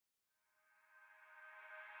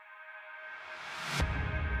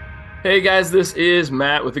Hey guys, this is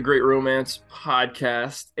Matt with the Great Romance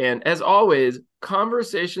Podcast. And as always,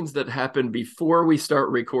 conversations that happen before we start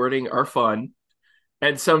recording are fun.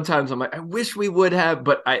 And sometimes I'm like, I wish we would have,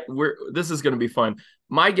 but we're this is gonna be fun.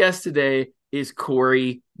 My guest today is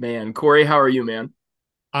Corey Mann. Corey, how are you, man?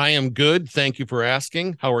 I am good. Thank you for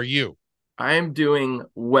asking. How are you? I am doing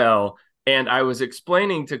well. And I was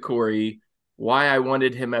explaining to Corey why I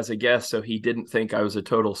wanted him as a guest so he didn't think I was a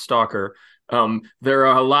total stalker. There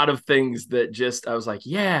are a lot of things that just I was like,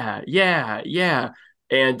 yeah, yeah, yeah.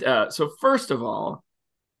 And so, first of all,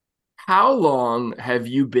 how long have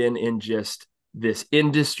you been in just this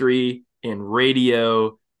industry in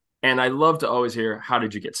radio? And I love to always hear, how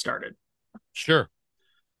did you get started? Sure.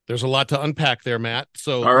 There's a lot to unpack there, Matt.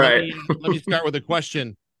 So All let right. me let me start with a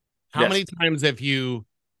question. How Yes. many times have you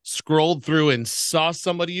scrolled through and saw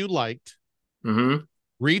somebody you liked, Hmm.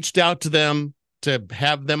 reached out to them to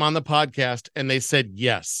have them on the podcast, and they said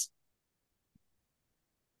yes?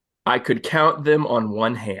 I could count them on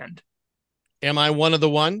one hand. Am I one of the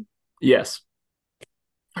one? Yes.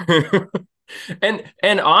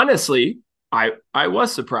 And honestly, I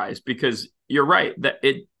was surprised because you're right that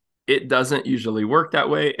it doesn't usually work that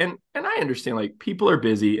way. And I understand like people are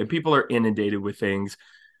busy and people are inundated with things,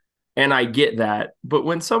 and I get that. But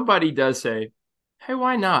when somebody does say, "Hey,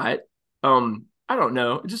 why not?" I don't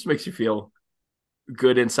know. It just makes you feel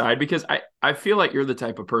good inside because I feel like you're the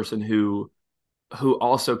type of person who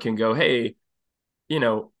also can go, "Hey,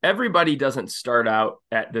 everybody doesn't start out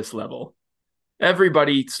at this level.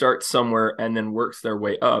 Everybody starts somewhere and then works their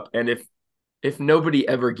way up. And if nobody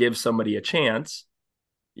ever gives somebody a chance,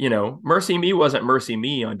 Mercy Me wasn't Mercy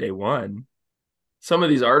Me on day one. Some of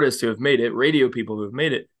these artists who have made it, radio people who have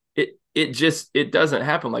made it, it doesn't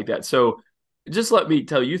happen like that. So just let me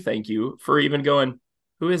tell you thank you for even going,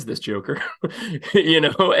 who is this Joker?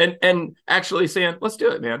 And actually saying, let's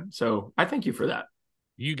do it, man. So I thank you for that.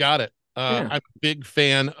 You got it. Yeah. I'm a big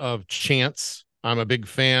fan of chance. I'm a big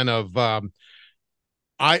fan of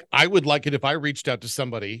I would like it if I reached out to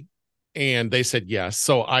somebody and they said yes.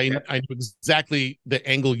 So Yeah. I knew exactly the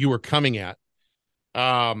angle you were coming at.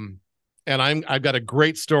 Um, and I've got a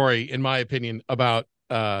great story, in my opinion, about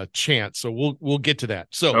chance. So we'll get to that.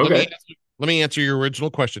 So Okay. let me answer your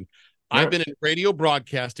original question. All I've right. been in radio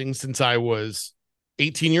broadcasting since I was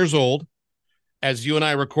 18 years old. As you and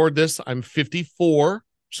I record this, I'm 54.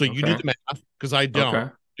 So you do Okay. the math because I don't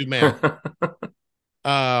Okay. do math.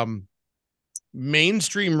 Um,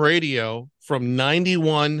 Mainstream radio from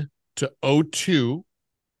 91 to '02.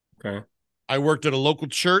 Okay. I worked at a local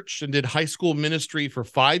church and did high school ministry for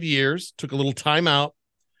 5 years, took a little time out,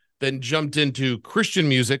 then jumped into Christian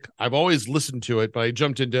music. I've always listened to it, but I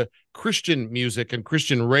jumped into Christian music and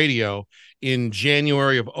Christian radio in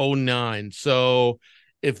January of '09. So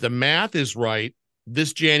if the math is right,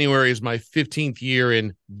 this January is my 15th year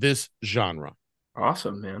in this genre.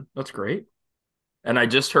 Awesome, man. That's great. And I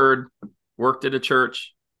just heard worked at a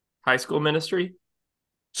church, high school ministry.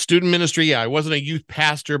 Student ministry, yeah, I wasn't a youth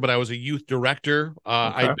pastor, but I was a youth director. Okay.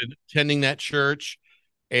 I'd been attending that church,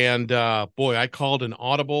 and boy, I called an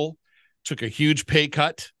audible, took a huge pay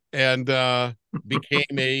cut, and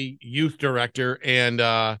became a youth director, and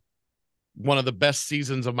one of the best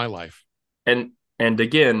seasons of my life. And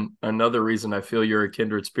again, another reason I feel you're a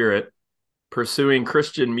kindred spirit, pursuing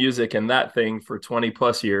Christian music and that thing for 20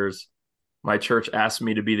 plus years. My church asked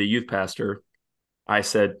me to be the youth pastor. I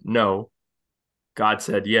said no. God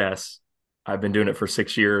said yes. I've been doing it for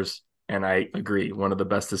 6 years, and I agree. One of the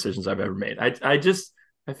best decisions I've ever made. I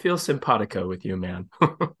feel simpatico with you, man.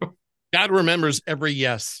 God remembers every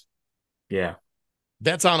yes. Yeah.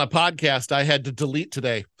 That's on a podcast I had to delete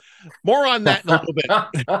today. More on that in a little bit.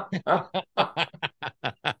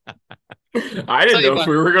 I didn't Tell you know if about.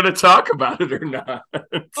 we were going to talk about it or not.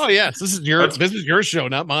 Oh yes, That's this is your show,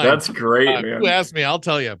 not mine. that's great, You man. asked me, I'll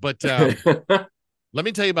tell you. But let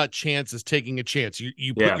me tell you about chances taking a chance.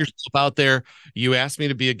 You put Yeah. yourself out there. You asked me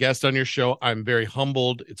to be a guest on your show. I'm very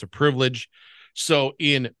humbled. It's a privilege. So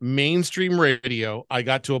in mainstream radio, I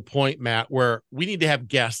got to a point, Matt, where we need to have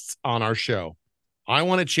guests on our show. I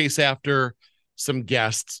want to chase after some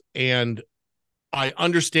guests, and I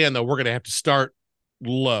understand that we're going to have to start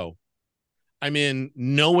low. I'm in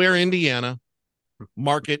nowhere, Indiana,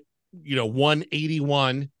 market,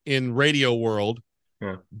 181 in radio world,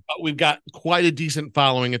 Yeah. but we've got quite a decent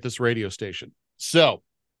following at this radio station. So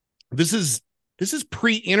this is this is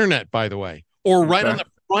pre-internet, by the way, or right on Okay. the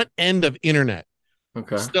front end of internet.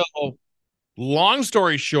 Okay. So long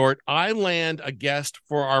story short, I land a guest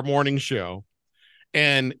for our morning show,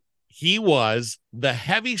 and he was the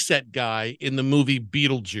heavy set guy in the movie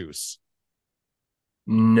Beetlejuice.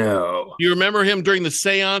 No. You remember him during the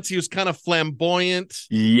seance? He was kind of flamboyant.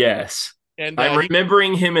 Yes. And I'm he,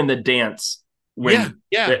 remembering him in the dance yeah, when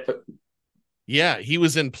yeah, yeah. He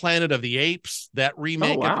was in Planet of the Apes, that oh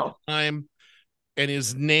remake at the wow. time. And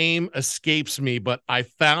his name escapes me, but I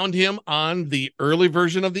found him on the early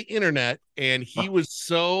version of the internet. And he Oh, was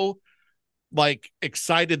so like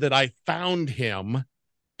excited that I found him.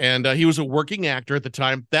 And he was a working actor at the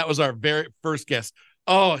time. That was our very first guess.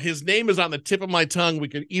 Oh, his name is on the tip of my tongue. We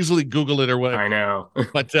could easily Google it or whatever. I know.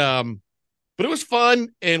 But but it was fun.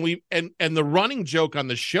 And and the running joke on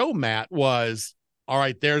the show, Matt, was all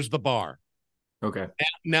right, there's the bar. Okay.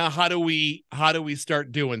 Now how do we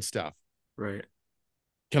start doing stuff? Right.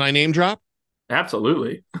 Can I name drop?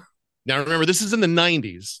 Absolutely. Now remember, this is in the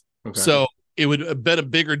 90s. Okay. So it would have been a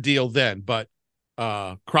bigger deal then, but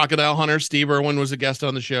Crocodile Hunter, Steve Irwin was a guest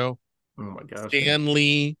on the show. Oh my gosh. Yeah. Stan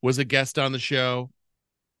Lee was a guest on the show.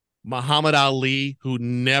 Muhammad Ali, who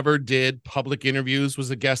never did public interviews,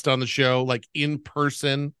 was a guest on the show, like in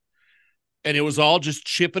person. And it was all just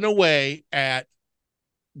chipping away at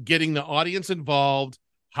getting the audience involved.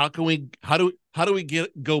 How do we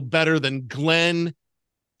go better than Glenn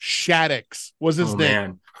Shaddix was his Oh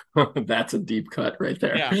name? man. That's a deep cut right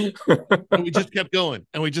there. Yeah. And we just kept going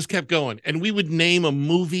and we just kept going. And we would name a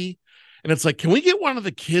movie. And it's like, can we get one of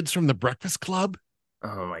the kids from the Breakfast Club?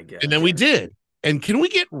 Oh my And then gosh. we did. And can we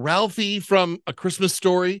get Ralphie from A Christmas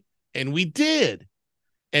Story? And we did.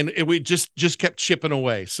 And we just kept chipping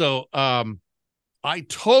away. So I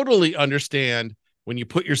totally understand when you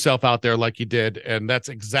put yourself out there like you did. And that's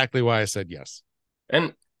exactly why I said yes.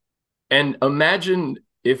 And and imagine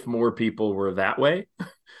if more people were that way,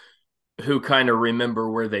 who kind of remember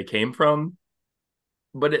where they came from.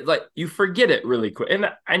 But it like you forget it really quick. And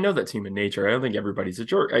I know that's human nature. I don't think everybody's a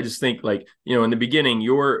jerk. I just think like, in the beginning,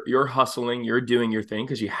 you're hustling, you're doing your thing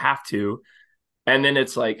because you have to. And then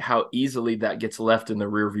it's like how easily that gets left in the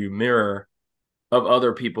rearview mirror of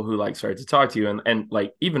other people who like start to talk to you. And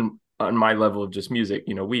like even on my level of just music,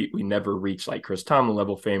 we never reached like Chris Tomlin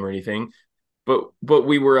level fame or anything. But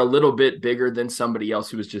we were a little bit bigger than somebody else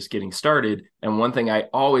who was just getting started. And one thing I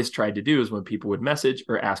always tried to do is when people would message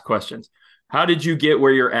or ask questions, how did you get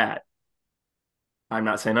where you're at? I'm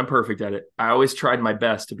not saying I'm perfect at it. I always tried my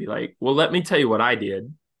best to be like, well, let me tell you what I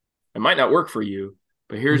did. It might not work for you,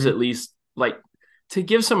 but here's Mm-hmm. at least like to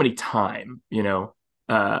give somebody time.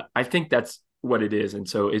 I think that's what it is. And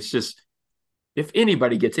so it's just, if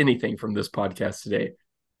anybody gets anything from this podcast today,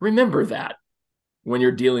 remember that when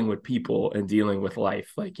you're dealing with people and dealing with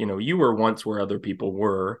life, like, you were once where other people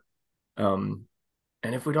were. Um,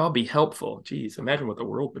 and if we'd all be helpful, geez, imagine what the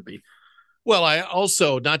world would be. Well, I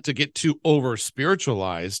also, not to get too over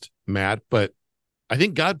spiritualized, Matt, but I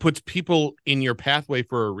think God puts people in your pathway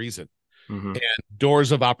for a reason Mm-hmm. and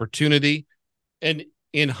doors of opportunity. And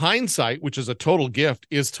in hindsight, which is a total gift,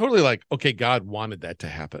 is totally like, okay, God wanted that to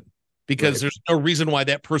happen because Right. there's no reason why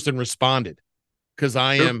that person responded. Because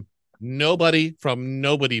I True. am nobody from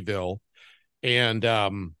Nobodyville. And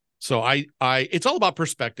so it's all about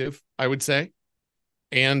perspective, I would say.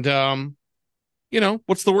 And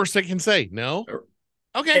what's the worst they can say? No.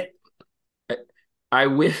 Okay. I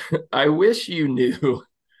wish I wish you knew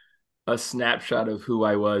a snapshot of who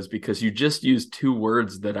I was, because you just used two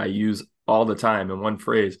words that I use all the time in one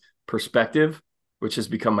phrase: perspective, which has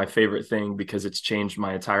become my favorite thing because it's changed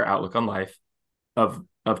my entire outlook on life, of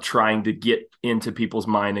trying to get into people's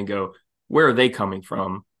mind and go, where are they coming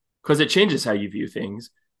from? Because it changes how you view things.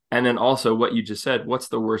 And then also what you just said, what's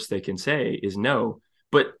the worst they can say is no.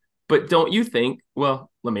 But don't you think, well,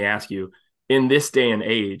 let me ask you, in this day and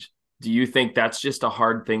age, do you think that's just a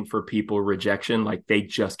hard thing for people, rejection, like they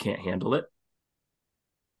just can't handle it?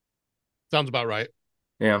 Sounds about right.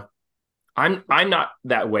 Yeah. I'm not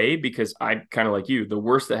that way because I'm kind of like you. The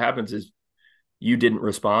worst that happens is you didn't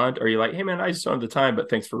respond, or you're like, hey man, I just don't have the time, but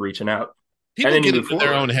thanks for reaching out. And People then you get move into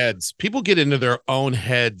their own forward. heads. People get into their own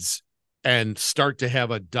heads and start to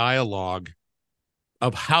have a dialogue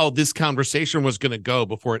of how this conversation was going to go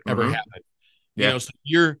before it ever Mm-hmm. happened. Yeah. So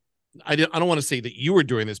I don't want to say that you were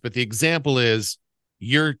doing this, but the example is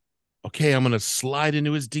you're okay. I'm going to slide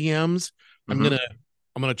into his DMs. I'm going Mm-hmm. to,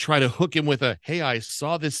 I'm going to try to hook him with a, hey, I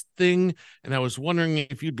saw this thing and I was wondering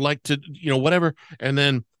if you'd like to, whatever. And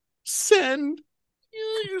then send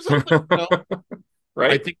you something. I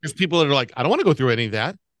Right. think there's people that are like, I don't want to go through any of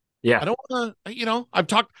that. I Yeah. don't want to,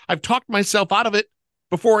 I've talked myself out of it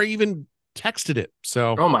before I even texted it.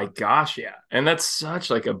 So Oh my gosh. Yeah. And that's such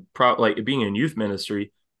like like being in youth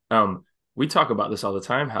ministry. We talk about this all the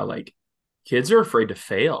time, how like kids are afraid to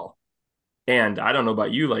fail. And I don't know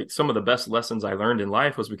about you, like some of the best lessons I learned in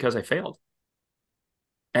life was because I failed.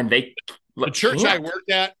 And The church I Can't. worked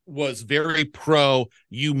at was very pro,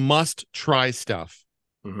 you must try stuff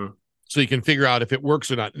Hmm. so you can figure out if it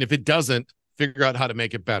works or not. And if it doesn't, figure out how to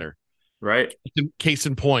make it better. Right. Case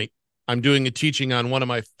in point, I'm doing a teaching on one of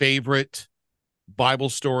my favorite Bible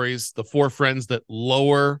stories, the four friends that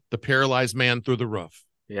lower the paralyzed man through the roof.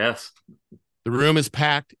 Yes. The room is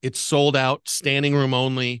packed, it's sold out, standing room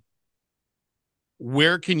only.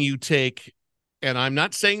 Where can you take, and I'm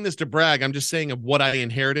not saying this to brag, I'm just saying of what I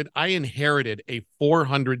inherited. I inherited a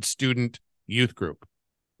 400 student youth group.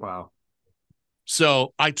 Wow.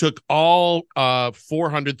 So I took all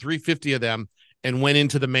 400, 350 of them and went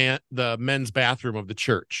into the men's bathroom of the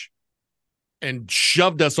church and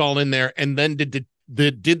shoved us all in there, and then did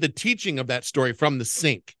the teaching of that story from the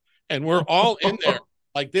sink. And we're all in there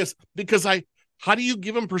like this because how do you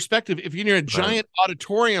give them perspective? If you're in a Right. giant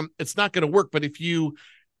auditorium, it's not going to work. But if you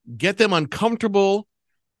get them uncomfortable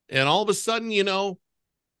and all of a sudden,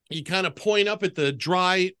 you kind of point up at the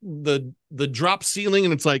drop ceiling,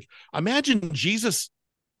 and it's like, imagine Jesus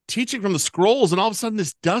teaching from the scrolls, and all of a sudden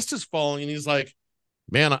this dust is falling, and he's like,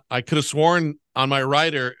 man, I could have sworn on my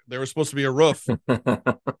rider there was supposed to be a roof,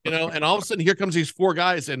 and all of a sudden here comes these four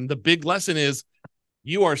guys, and the big lesson is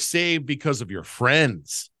you are saved because of your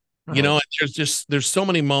friends. Right. And there's so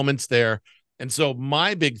many moments there. And so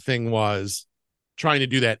my big thing was trying to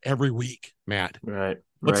do that every week, Matt. Right.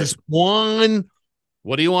 What's Right. this one?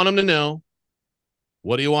 What do you want them to know?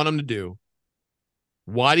 What do you want them to do?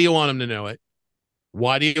 Why do you want them to know it?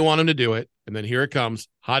 Why do you want them to do it? And then here it comes.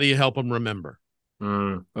 How do you help them remember?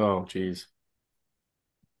 Oh, geez.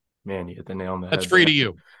 Man, you hit the nail on the That's head free to there.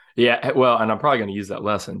 you. Yeah, well, and I'm probably going to use that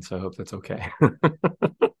lesson, so I hope that's okay.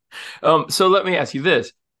 So let me ask you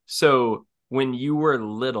this. So when you were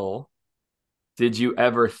little, did you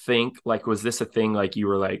ever think, like, was this a thing, like you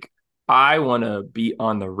were like, I want to be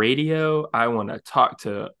on the radio, I want to talk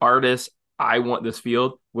to artists, I want this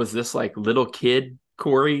field? Was this like little kid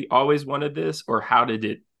Corey always wanted this, or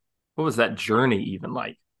what was that journey even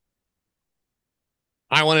like?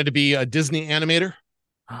 I wanted to be a Disney animator.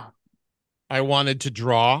 I wanted to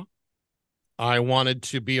draw. I wanted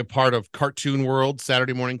to be a part of Cartoon World,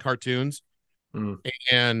 Saturday morning cartoons, Mm,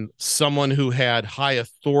 and someone who had high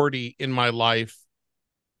authority in my life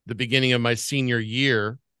the beginning of my senior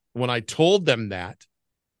year. When I told them that,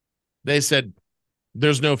 they said,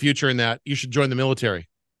 there's no future in that. You should join the military.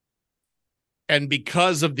 And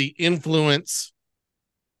because of the influence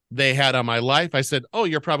they had on my life, I said, oh,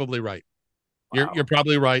 you're probably right. You're wow.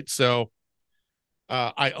 probably right. So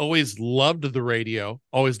I always loved the radio,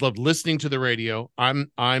 always loved listening to the radio.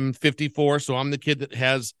 I'm 54, so I'm the kid that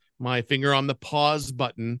has my finger on the pause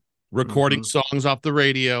button, recording Hmm. songs off the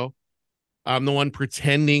radio. I'm the one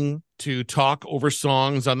pretending to talk over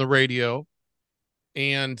songs on the radio.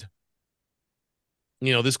 And,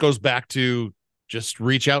 this goes back to just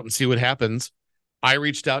reach out and see what happens. I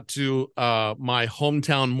reached out to my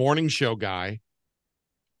hometown morning show guy,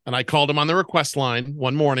 and I called him on the request line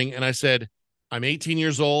one morning, and I said, I'm 18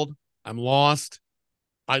 years old. I'm lost.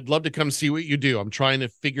 I'd love to come see what you do. I'm trying to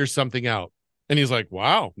figure something out. And he's like,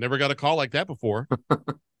 wow, never got a call like that before.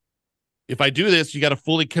 If I do this, you got to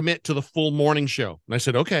fully commit to the full morning show. And I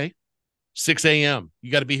said, okay, 6 a.m. You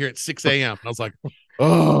got to be here at 6 a.m. And I was like,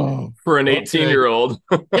 oh, For an 18 okay. year old.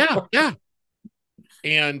 Yeah, yeah.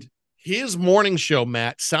 And his morning show,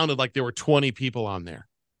 Matt, sounded like there were 20 people on there.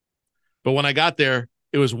 But when I got there,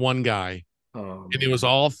 it was one guy, Oh, and it was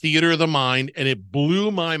man. all theater of the mind, and it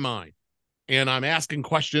blew my mind. And I'm asking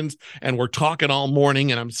questions, and we're talking all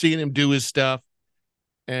morning, and I'm seeing him do his stuff.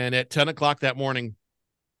 And at 10 o'clock that morning,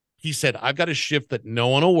 he said, I've got a shift that no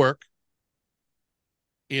one will work.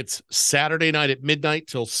 It's Saturday night at midnight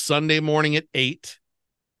till Sunday morning at 8.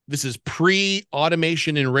 This is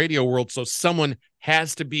pre-automation in radio world, so someone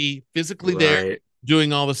has to be physically there Right.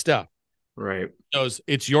 doing all the stuff. Right. He goes,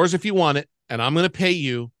 it's yours if you want it, and I'm going to pay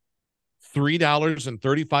you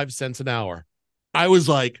 $3.35 an hour. I was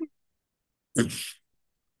like,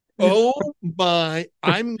 oh my,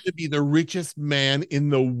 I'm going to be the richest man in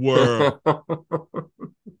the world.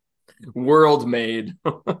 World made.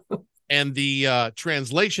 And the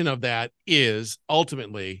translation of that is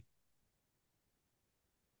ultimately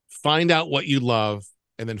find out what you love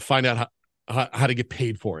and then find out how to get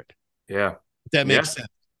paid for it. Yeah. If that Yeah. makes sense.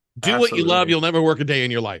 Do what you love, Absolutely. you'll never work a day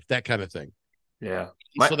in your life, that kind of thing. Yeah.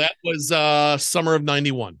 So that was summer of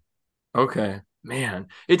 91. Okay. Man,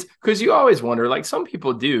 it's because you always wonder, like some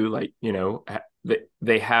people do, like,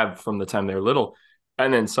 they have from the time they're little.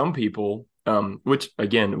 And then some people, which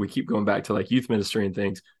again, we keep going back to like youth ministry and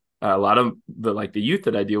things. A lot of the youth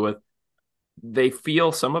that I deal with, they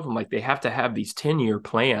feel, some of them, like they have to have these 10-year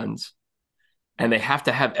plans. and they have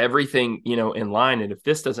to have everything, in line. And if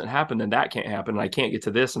this doesn't happen, then that can't happen. And I can't get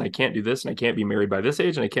to this, and I can't do this, and I can't be married by this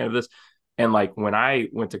age, and I can't have this. And like when I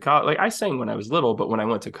went to college, like I sang when I was little, but when I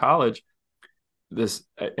went to college, this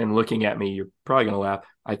and looking at me, you're probably going to laugh.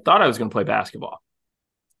 I thought I was going to play basketball.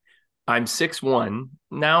 I'm 6'1".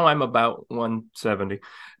 Now I'm about 170,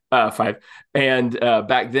 5. And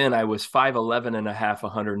back then I was 5'11 and a half,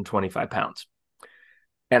 125 pounds.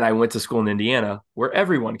 And I went to school in Indiana where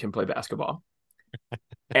everyone can play basketball.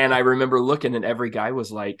 And I remember looking, and every guy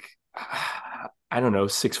was like, I don't know,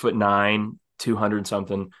 6'9", 200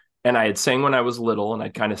 something. And I had sang when I was little, and I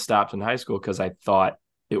kind of stopped in high school because I thought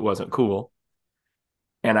it wasn't cool.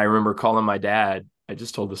 And I remember calling my dad. I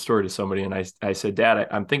just told the story to somebody, and I said, Dad,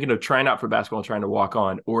 I'm thinking of trying out for basketball and trying to walk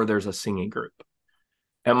on, or there's a singing group.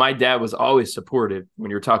 And my dad was always supportive.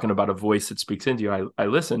 When you're talking about a voice that speaks into you, I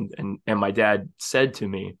listened. And my dad said to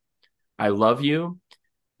me, I love you.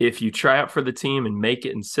 If you try out for the team and make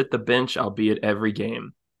it and sit the bench, I'll be at every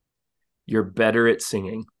game. You're better at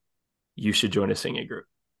singing. You should join a singing group.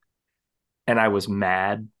 And I was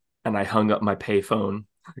mad, and I hung up my payphone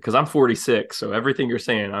because I'm 46. So everything you're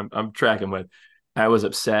saying, I'm tracking with. I was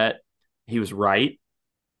upset. He was right.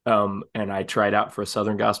 And I tried out for a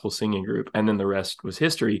Southern gospel singing group, and then the rest was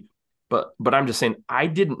history. But I'm just saying, I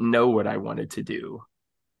didn't know what I wanted to do.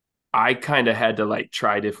 I kind of had to like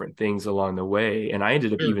try different things along the way. And I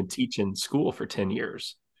ended up Sure. even teaching school for 10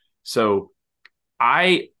 years. So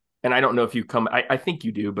I, and I don't know if you come, I think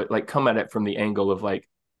you do, but like come at it from the angle of like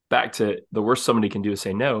back to the worst somebody can do is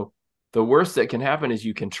say no. The worst that can happen is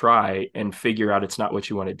you can try and figure out it's not what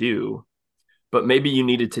you want to do, but maybe you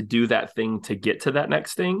needed to do that thing to get to that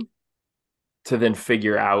next thing to then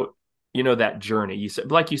figure out, that journey. You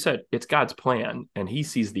said, like you said, it's God's plan, and he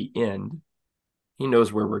sees the end. He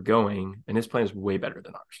knows where we're going, and his plan is way better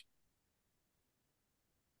than ours.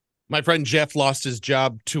 My friend Jeff lost his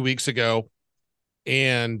job 2 weeks ago,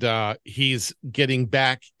 and he's getting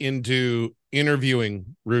back into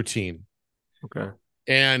interviewing routine. Okay.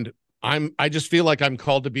 And I just feel like I'm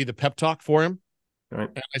called to be the pep talk for him. Right.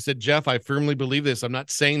 And I said, Jeff, I firmly believe this. I'm not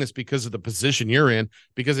saying this because of the position you're in,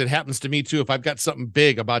 because it happens to me too. If I've got something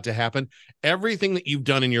big about to happen, everything that you've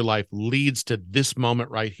done in your life leads to this moment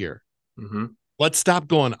right here. Mm-hmm. Let's stop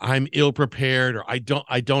going, I'm ill prepared, or I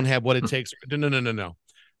don't have what it takes. No.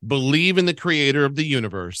 Believe in the creator of the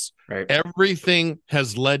universe. Right. Everything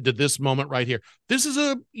has led to this moment right here. This is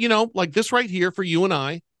like this right here for you and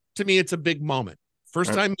I. To me, it's a big moment.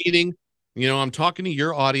 First time meeting, I'm talking to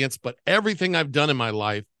your audience, but everything I've done in my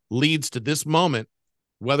life leads to this moment.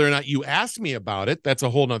 Whether or not you ask me about it, that's a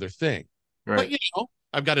whole nother thing. Right. But,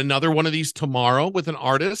 I've got another one of these tomorrow with an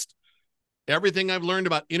artist. Everything I've learned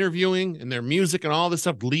about interviewing and their music and all this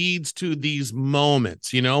stuff leads to these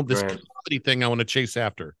moments, this Right. comedy thing I want to chase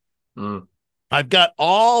after. Mm. I've got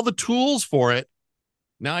all the tools for it.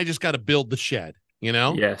 Now I just got to build the shed,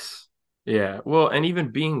 Yes. Yeah. Well, and even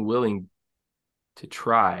being willing to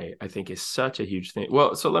try, I think, is such a huge thing.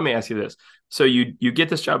 Well, so let me ask you this. So you get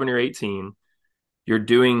this job when you're 18. You're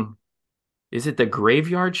doing, is it the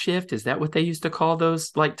graveyard shift? Is that what they used to call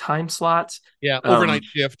those like time slots? Yeah, overnight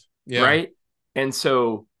shift. Yeah. Right. And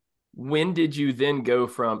so when did you then go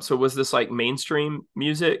from, so was this like mainstream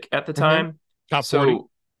music at the Mm-hmm. time? Top 40.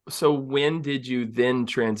 So when did you then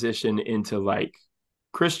transition into like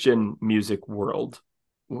Christian music world?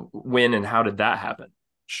 When and how did that happen?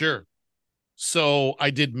 Sure. So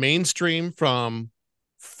I did mainstream from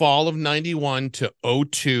fall of 91 to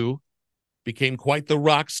 '02, became quite the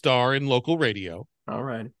rock star in local radio, All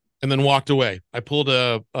right. and then walked away. I pulled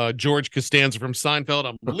a George Costanza from Seinfeld.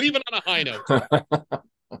 I'm leaving on a high note.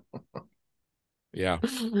 Yeah.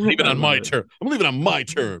 Leaving I on love my term. I'm leaving on my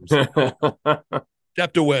terms. it.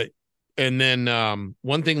 Stepped away. And then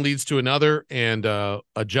one thing leads to another, and a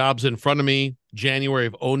job's in front of me, January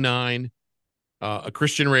of '09, a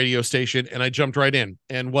Christian radio station, and I jumped right in.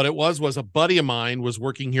 And what it was a buddy of mine was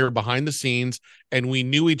working here behind the scenes, and we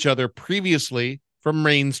knew each other previously from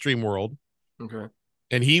mainstream world. Okay.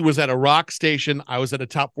 And he was at a rock station. I was at a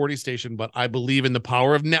top 40 station, but I believe in the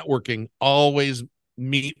power of networking. Always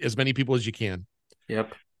meet as many people as you can.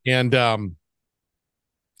 Yep. And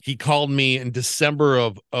he called me in December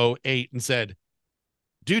of '08 and said,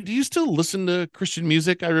 dude, do you still listen to Christian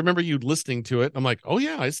music? I remember you listening to it. I'm like, oh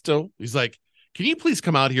yeah, I still. He's like, can you please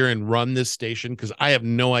come out here and run this station? Because I have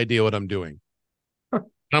no idea what I'm doing. And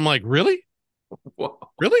I'm like, really? Whoa.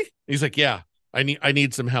 Really? He's like, yeah, I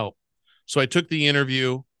need some help. So I took the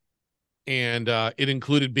interview, and it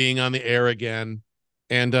included being on the air again.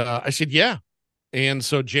 And I said, yeah. And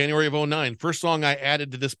so January of '09, first song I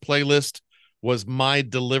added to this playlist was My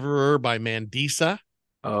Deliverer by Mandisa.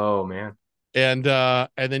 Oh man. and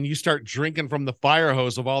then you start drinking from the fire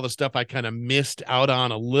hose of all the stuff I kind of missed out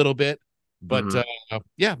on a little bit. But Hmm.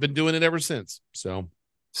 yeah, been doing it ever since. So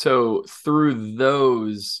So through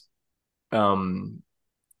those, um,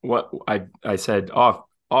 what I said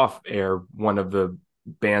off air, one of the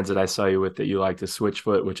bands that I saw you with that you like, the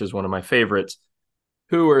Switchfoot, which is one of my favorites.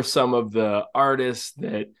 Who are some of the artists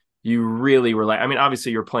that you really were like? I mean,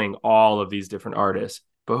 obviously you're playing all of these different artists,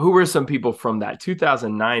 but who were some people from that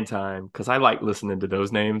 2009 time? Because I like listening to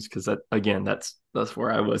those names because that again, that's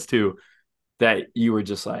where I was too. That you were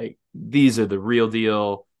just like, these are the real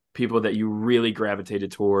deal people that you really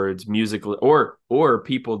gravitated towards musically, or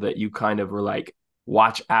people that you kind of were like,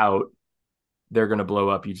 watch out, they're gonna blow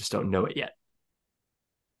up. You just don't know it yet.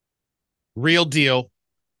 real deal.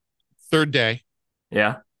 Third Day,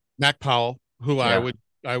 Yeah, Mac Powell, who yeah.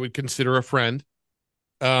 I would consider a friend.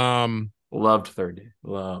 Um, Loved Third Day.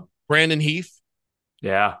 Love. Brandon Heath,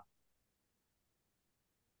 Yeah.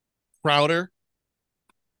 Crowder,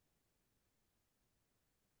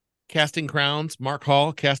 Casting Crowns, Mark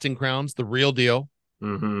Hall, Casting Crowns, the real deal.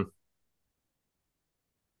 Mm-hmm.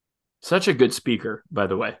 Such a good speaker, by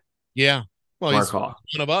the way, Yeah. Well, Mark he's Hall.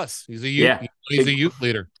 one of us. Yeah, He's a it, youth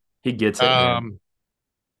leader. he gets it, man. Um,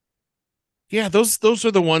 yeah, those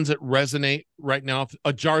are the ones that resonate right now.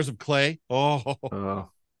 Jars of Clay. Oh, Uh,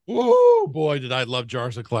 oh boy, did I love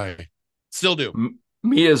Jars of Clay. Still do.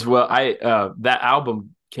 Me as well. I that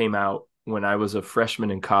album came out when I was a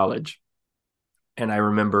freshman in college, and I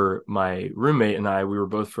remember my roommate and I. We were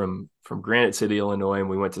both from Granite City, Illinois, and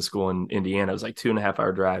we went to school in Indiana. It was like 2.5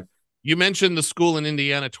 hour drive. You mentioned the school in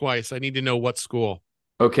Indiana twice. I need to know what school.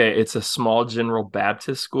 Okay, it's a small general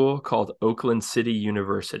Baptist school called Oakland City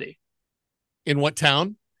University In what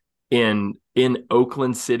town? in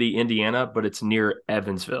Oakland City, Indiana, but it's near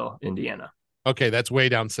Evansville, Indiana. Okay, that's way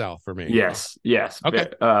down south for me. Yes, yes. Okay.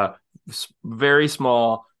 Very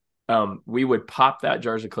small. We would pop that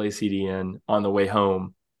Jars of Clay CD in on the way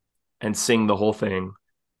home and sing the whole thing.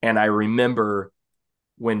 And I remember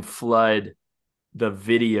when Flood, the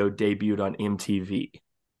video debuted on MTV,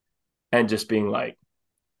 and just being like,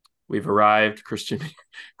 we've arrived.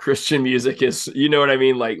 Christian music is, you know what I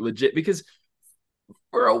mean? Like legit, because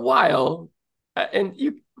for a while, and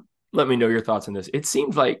you let me know your thoughts on this. It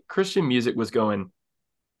seemed like Christian music was going,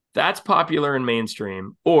 that's popular in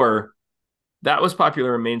mainstream, or that was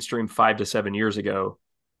popular in mainstream 5 to 7 years ago.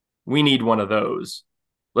 We need one of those.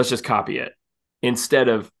 Let's just copy it instead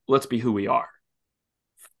of let's be who we are.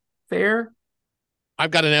 Fair?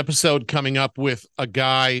 I've got an episode coming up with a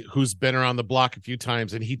guy who's been around the block a few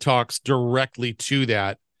times, and he talks directly to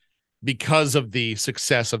that because of the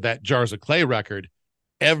success of that Jars of Clay record.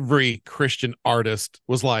 Every Christian artist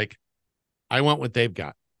was like, I want what they've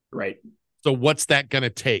got. Right. So what's that going to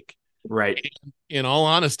take? Right. In all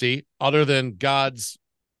honesty, other than God's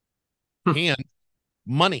hand,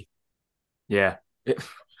 money. Yeah.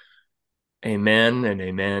 Amen and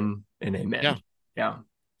amen and Yeah. amen. Yeah. Yeah.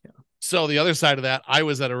 So the other side of that, I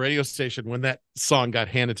was at a radio station when that song got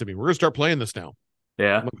handed to me. We're going to start playing this now.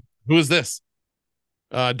 Yeah. Who is this?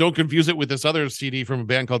 Don't confuse it with this other CD from a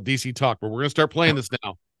band called DC Talk, but we're going to start playing this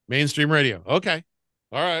now. Mainstream radio. Okay.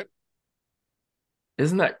 All right.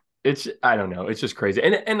 Isn't that it's I don't know. It's just crazy.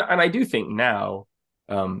 And I do think now,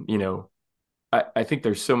 you know, I think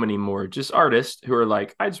there's so many more just artists who are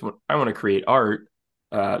like, I want to create art.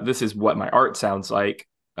 This is what my art sounds like.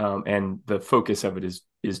 And the focus of it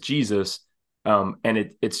is Jesus. And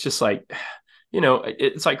it's just like,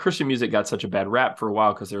 it's like Christian music got such a bad rap for a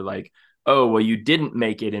while because they're like, oh, well, you didn't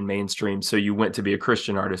make it in mainstream, so you went to be a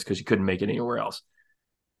Christian artist because you couldn't make it anywhere else.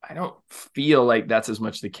 I don't feel like that's as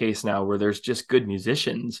much the case now, where there's just good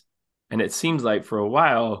musicians. And it seems like for a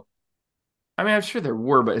while, I mean, I'm sure there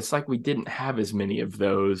were, but it's like we didn't have as many of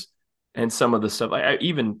those. And some of the stuff, like I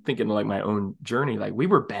even thinking like my own journey, like we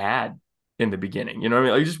were bad in the beginning. You know what I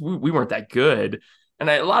mean? Like just we weren't that good. And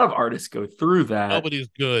a lot of artists go through that. Nobody's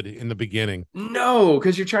good in the beginning. No,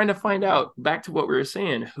 because you're trying to find out, back to what we were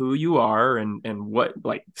saying, who you are and what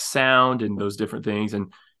like sound and those different things.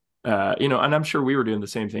 And and I'm sure we were doing the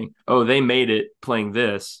same thing. Oh, they made it playing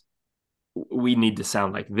this. We need to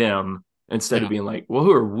sound like them instead of Yeah. being like, well,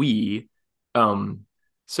 who are we? Um,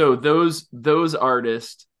 so those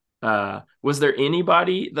artists, was there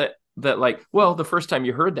anybody that like, well, the first time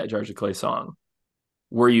you heard that Jars of Clay song,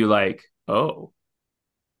 were you like, oh,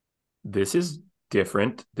 this is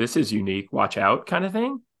different, this is unique, watch out, kind of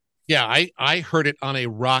thing? Yeah. I heard it on a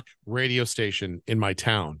rock radio station in my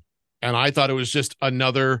town, and I thought it was just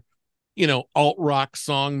another, alt rock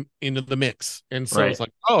song into the mix. And so it's Right,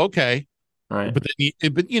 like, oh, okay. right. But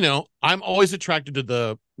I'm always attracted to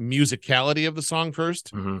the musicality of the song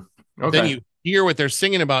first. Mm-hmm. But then Okay. you hear what they're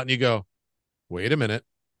singing about and you go, wait a minute,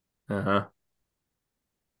 Uh-huh.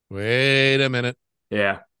 wait a minute.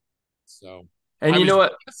 Yeah. So And I you know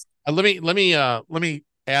was what? let me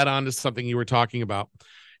add on to something you were talking about.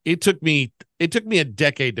 It took me a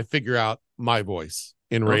decade to figure out my voice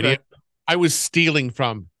in radio. Okay. I was stealing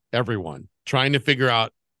from everyone, trying to figure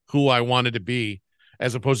out who I wanted to be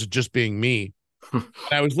as opposed to just being me. And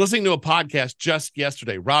I was listening to a podcast just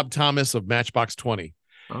yesterday, Rob Thomas of Matchbox 20.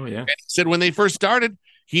 Oh yeah. And he said when they first started,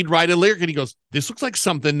 he'd write a lyric and he goes, "This looks like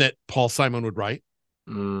something that Paul Simon would write."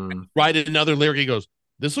 Mm, Write another lyric. He goes,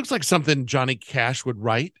 "This looks like something Johnny Cash would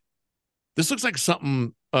write. This looks like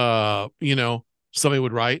something somebody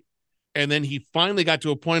would write." And then he finally got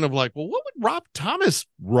to a point of like, well, what would Rob Thomas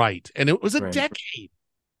write? And it was a right. decade,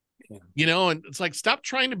 Yeah. and it's like, stop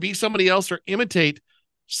trying to be somebody else or imitate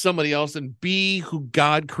somebody else and be who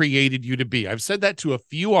God created you to be. I've said that to a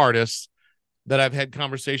few artists that I've had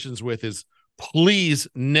conversations with is please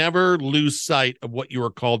never lose sight of what you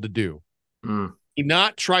are called to do. Mm, Do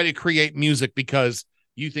not try to create music because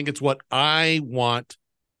you think it's what I want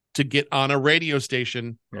to get on a radio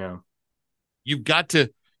station. yeah. You've got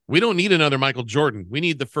to, we don't need another Michael Jordan. We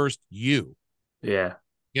need the first you, Yeah.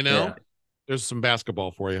 you know? Yeah. There's some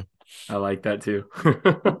basketball for you. I like that too.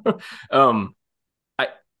 um, I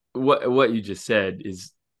what you just said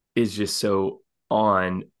is just so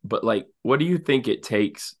on, but like, what do you think it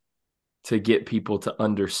takes to get people to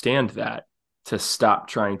understand that, to stop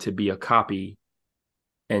trying to be a copy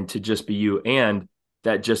and to just be you, and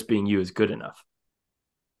that just being you is good enough?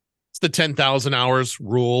 It's the 10,000 hours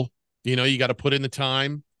rule. You got to put in the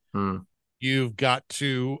time. Mm, You've got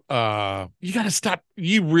to, you got to stop.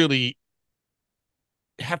 You really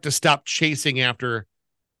have to stop chasing after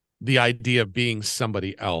the idea of being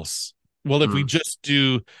somebody else. Well,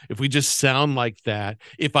 mm, if we just sound like that,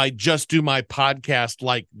 if I just do my podcast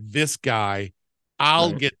like this guy,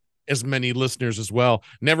 I'll right. get as many listeners as well.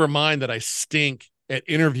 Never mind that I stink at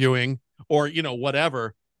interviewing or,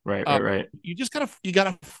 whatever. Right. Uh, Right. Right. you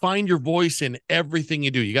gotta find your voice in everything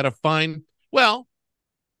you do. You gotta find, well,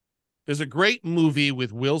 there's a great movie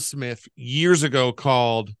with Will Smith years ago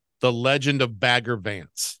called The Legend of Bagger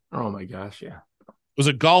Vance. Oh my gosh. Yeah. It was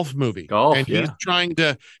a golf movie, and Golf.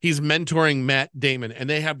 Yeah. he's mentoring Matt Damon, and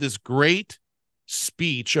they have this great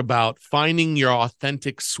speech about finding your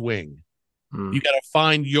authentic swing. You Mm, got to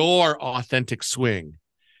find your authentic swing.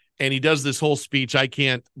 And he does this whole speech. I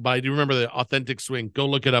can't, but I do remember the authentic swing. Go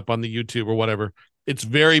look it up on the YouTube or whatever. It's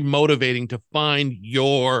very motivating to find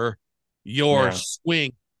your yeah.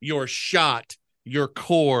 swing, your shot, your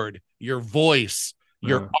chord, your voice,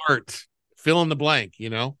 your Yeah. art. Fill in the blank.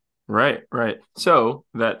 Right, right. So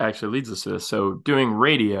that actually leads us to this. So doing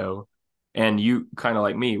radio, and you kind of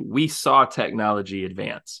like me, we saw technology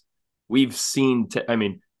advance. We've seen, I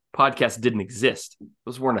mean, podcasts didn't exist.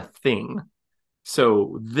 Those weren't a thing.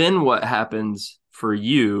 So then what happens for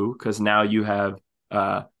you? Because now you have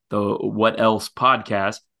the What Else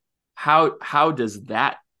podcast. How does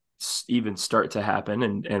that even start to happen?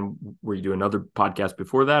 And were you doing another podcast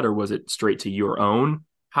before that, or was it straight to your own?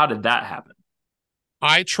 How did that happen?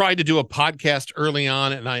 I tried to do a podcast early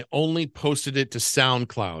on and I only posted it to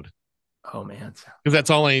SoundCloud Oh man. because that's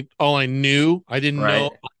all I knew. I didn't know.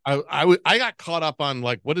 Right. I got caught up on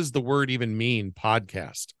like, what does the word even mean,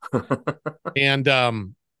 podcast? And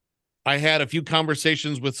I had a few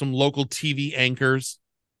conversations with some local TV anchors.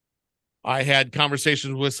 I had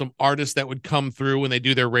conversations with some artists that would come through when they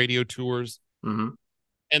do their radio tours. Hmm.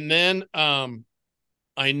 And then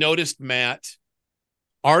I noticed, Matt,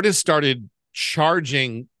 artists started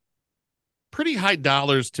charging pretty high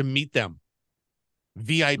dollars to meet them,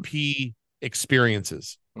 VIP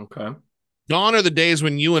experiences. Okay. Gone are the days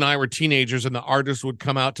when you and I were teenagers and the artists would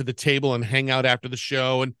come out to the table and hang out after the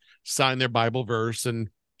show and sign their Bible verse and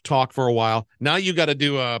talk for a while. Now you got to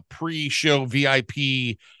do a pre-show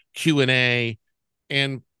VIP Q&A,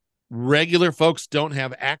 and regular folks don't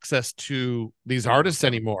have access to these artists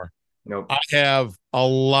anymore. Nope. I have a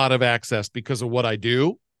lot of access because of what I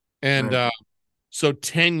do. And Right. so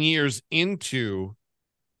 10 years into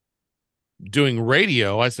doing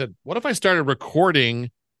radio, I said, what if I started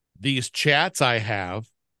recording these chats I have,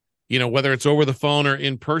 whether it's over the phone or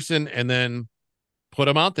in person, and then put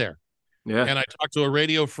them out there? Yeah. And I talked to a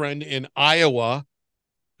radio friend in Iowa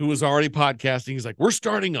who was already podcasting. He's like, we're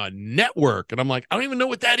starting a network. And I'm like, I don't even know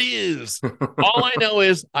what that is. All I know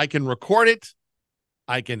is I can record it.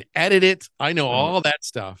 I can edit it. I know Right. all that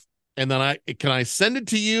stuff. And then I send it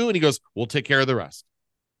to you? And he goes, we'll take care of the rest.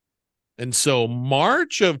 And so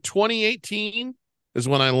March of 2018 is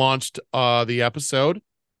when I launched the episode,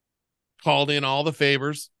 called in all the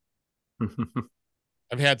favors,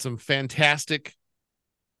 I've had some fantastic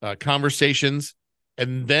conversations.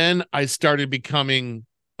 And then I started becoming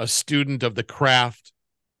a student of the craft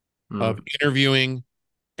of Mm, interviewing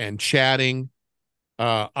and chatting.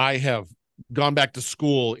 I have gone back to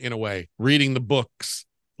school in a way, reading the books,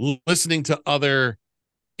 listening to other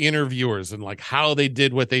interviewers and like how they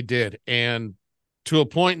did what they did. And to a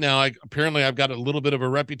point now, apparently I've got a little bit of a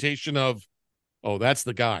reputation of, oh, that's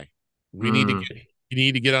the guy. We need to mm, get you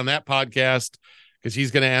need to get on that podcast because he's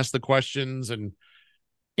going to ask the questions. And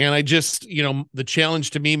I just, the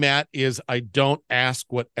challenge to me, Matt, is I don't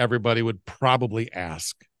ask what everybody would probably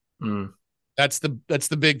ask. mm. That's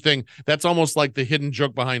the big thing. That's almost like the hidden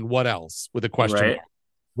joke behind what else with a question Right. mark.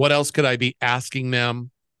 What else could I be asking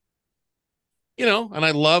them? And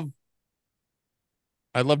I love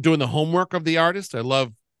doing the homework of the artist. I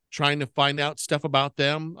love trying to find out stuff about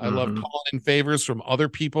them. I love Hmm. calling in favors from other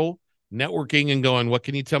people, networking and going, what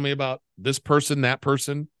can you tell me about this person, that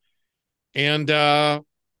person? And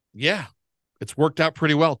yeah, it's worked out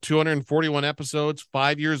pretty well. 241 episodes,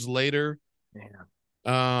 5 years later.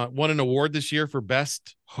 Yeah. Won an award this year for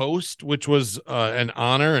best host, which was an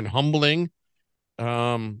honor and humbling.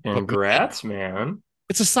 But man, Congrats, man.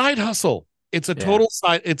 it's a side hustle. It's a Yeah. total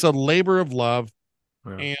side. It's a labor of love,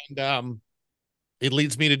 Yeah. and it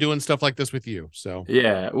leads me to doing stuff like this with you. So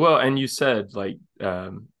Yeah. Well, and you said like,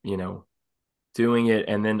 doing it,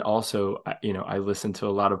 and then also, I listen to a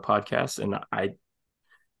lot of podcasts, and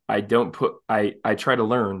I don't put I try to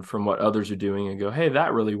learn from what others are doing and go, hey,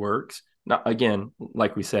 that really works. Not again,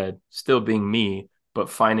 like we said, still being me, but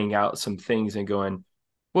finding out some things and going,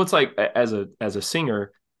 well, it's like as a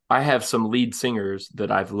singer, I have some lead singers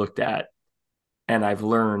that I've looked at and I've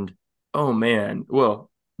learned, oh man,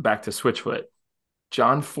 well, back to Switchfoot.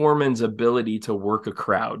 John Foreman's ability to work a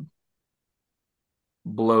crowd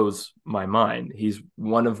blows my mind. He's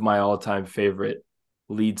one of my all-time favorite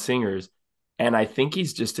lead singers. And I think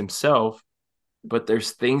he's just himself, but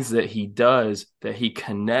there's things that he does that he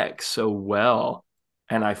connects so well.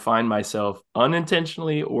 And I find myself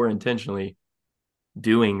unintentionally or intentionally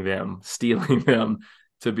doing them, stealing them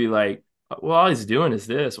to be like, well, all he's doing is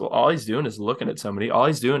this. Well, all he's doing is looking at somebody. All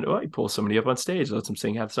he's doing, he pulls somebody up on stage, lets them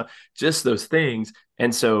sing, have some, just those things.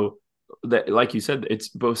 And so that, like you said, it's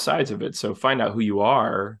both sides of it. So find out who you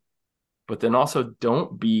are, but then also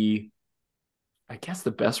don't be, I guess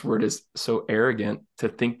the best word is so arrogant to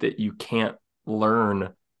think that you can't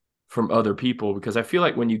learn from other people. Because I feel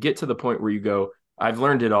like when you get to the point where you go, I've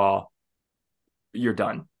learned it all, you're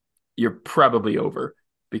done. You're probably over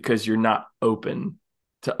because you're not open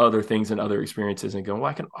to other things and other experiences and going,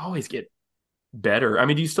 well, I can always get better. I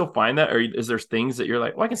mean, do you still find that? Or is there things that you're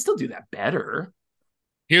like, well, I can still do that better?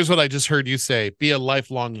 here's what I just heard you say: be a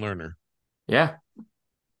lifelong learner, Yeah.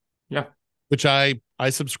 Yeah. which I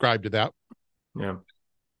subscribe to that. Yeah.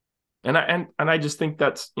 And I just think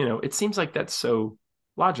that's, it seems like that's so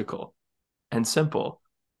logical and simple,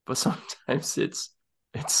 but sometimes it's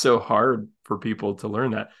so hard for people to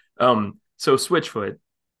learn that. So Switchfoot,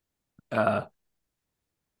 uh,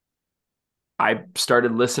 I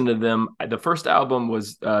started listening to them. The first album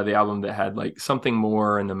was the album that had like Something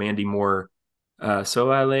More and the Mandy Moore. So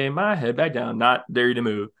I lay my head back down, not Dare You to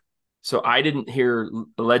Move. So I didn't hear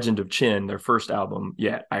Legend of Chin, their first album,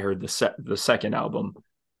 yet. I heard the second album.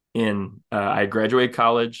 I had graduated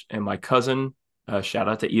college, and my cousin, shout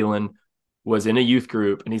out to Elon, was in a youth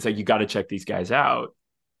group, and he's like, "You got to check these guys out."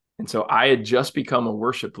 And so I had just become a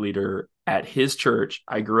worship leader at his church.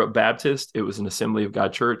 I grew up Baptist. It was an Assembly of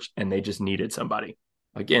God church, and they just needed somebody.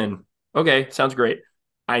 Again, okay, sounds great.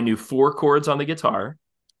 I knew 4 chords on the guitar.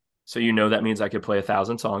 So that means I could play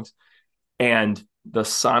 1,000 songs. And the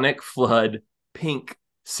Sonic Flood Pink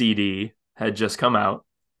CD had just come out.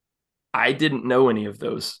 I didn't know any of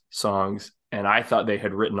those songs, and I thought they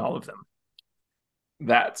had written all of them.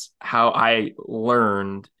 That's how I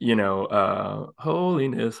learned,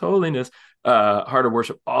 holiness, holiness, heart of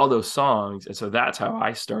worship, all those songs. And so that's how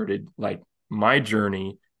I started like my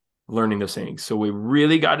journey learning those things. So we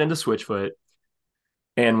really got into Switchfoot.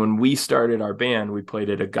 And when we started our band, we played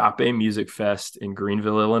at Agape Music Fest in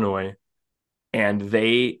Greenville, Illinois. And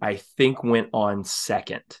they, I think, went on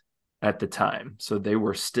second at the time. So they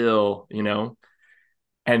were still,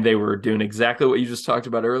 and they were doing exactly what you just talked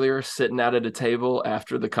about earlier, sitting out at a table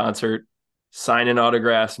after the concert, signing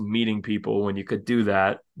autographs, meeting people when you could do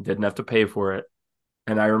that, didn't have to pay for it.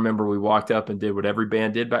 And I remember we walked up and did what every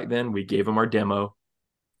band did back then. We gave them our demo,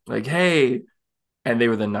 like, hey, and they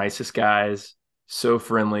were the nicest guys, so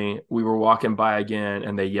friendly. We were walking by again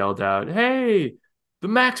and they yelled out, hey, the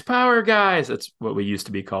Max Power guys. That's what we used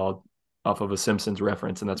to be called off of a Simpsons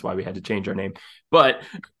reference. And that's why we had to change our name. But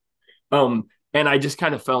and I just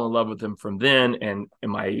kind of fell in love with them from then. And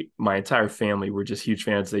my entire family were just huge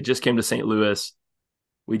fans. They just came to St. Louis.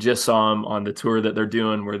 We just saw them on the tour that they're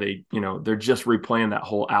doing, where they, they're just replaying that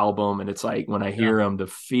whole album. And it's like when I Yeah. hear them, the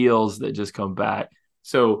feels that just come back.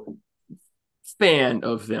 So fan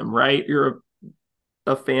of them, right? You're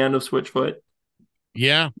a fan of Switchfoot.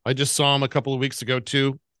 Yeah, I just saw him a couple of weeks ago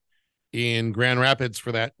too in Grand Rapids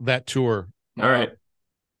for that tour. All right.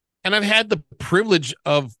 And I've had the privilege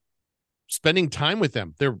of spending time with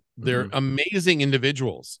them. They're Mm-hmm. amazing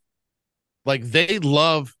individuals. Like they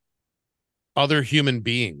love other human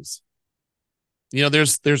beings.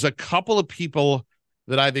 There's a couple of people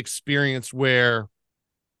that I've experienced where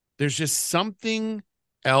there's just something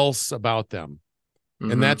else about them.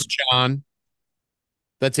 And Mm-hmm. that's John.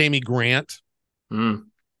 That's Amy Grant. Mm-hmm.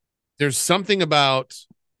 There's something about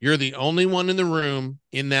you're the only one in the room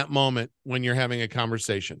in that moment when you're having a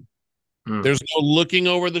conversation. Mm-hmm. There's no looking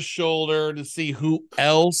over the shoulder to see who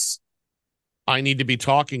else I need to be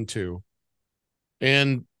talking to.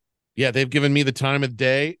 And yeah, they've given me the time of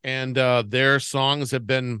day, and their songs have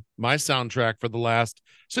been my soundtrack for the last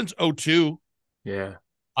since '02. Yeah.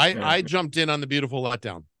 I Yeah. jumped in on the Beautiful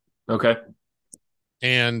Letdown, Okay.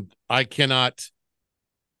 and I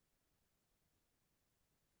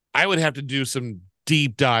would have to do some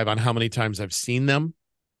deep dive on how many times I've seen them.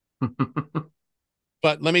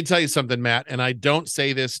 But let me tell you something, Matt, and I don't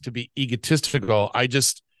say this to be egotistical. I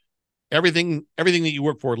just everything that you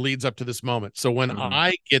work for leads up to this moment. So when Mm-hmm.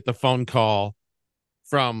 I get the phone call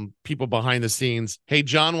from people behind the scenes, hey,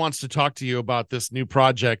 John wants to talk to you about this new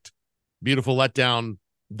project, Beautiful Letdown,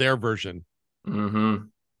 their version. Mm-hmm.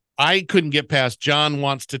 I couldn't get past John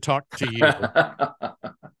wants to talk to you,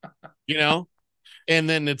 you know? And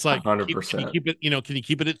then it's like, can you 100%. keep it, can you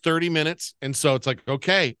keep it at 30 minutes? And so it's like,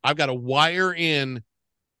 okay, I've got to wire in,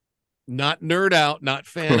 not nerd out, not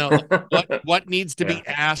fan out, like what needs to Yeah. be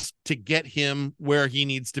asked to get him where he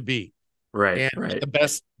needs to be Right. and get Right.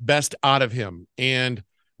 the best out of him. And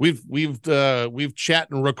we've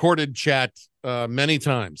chat and recorded chat many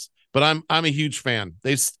times, but I'm a huge fan.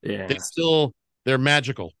 Yeah. They're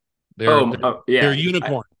magical. They're Oh, they're, they're yeah.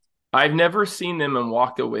 unicorn. I've never seen them and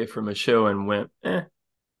walked away from a show and went, I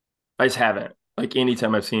just haven't. Like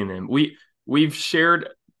anytime I've seen them, we've shared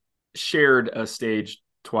a stage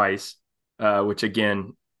twice, which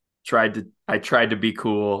again I tried to be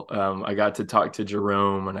cool. I got to talk to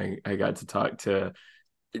Jerome, and I got to talk to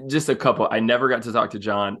just a couple. I never got to talk to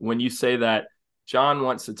John. When you say that John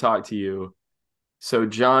wants to talk to you, so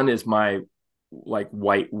John is my like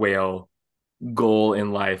white whale goal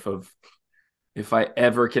in life of, if I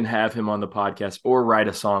ever can have him on the podcast or write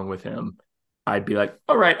a song with him, I'd be like,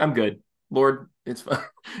 all right, I'm good. Lord, it's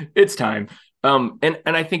it's time. And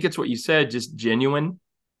I think it's what you said, just genuine,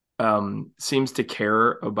 seems to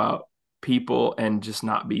care about people and just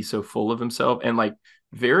not be so full of himself, and like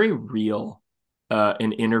very real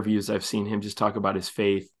in interviews. I've seen him just talk about his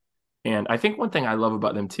faith. And I think one thing I love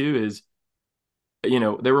about them too is,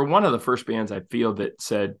 they were one of the first bands I feel that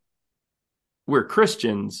said, we're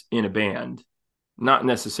Christians in a band, not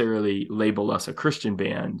necessarily label us a Christian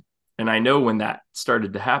band. And I know when that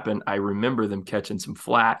started to happen, I remember them catching some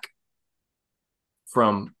flack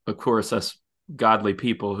from, of course, us godly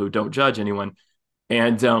people who don't judge anyone.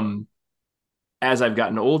 And as I've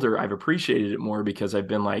gotten older, I've appreciated it more, because I've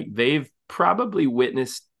been like, they've probably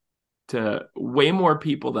witnessed to way more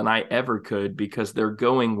people than I ever could, because they're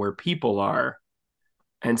going where people are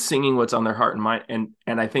and singing what's on their heart and mind.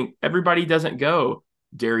 And I think everybody doesn't go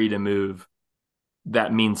dare you to move.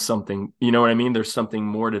 That means something. You know what I mean? There's something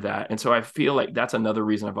more to that. And so I feel like that's another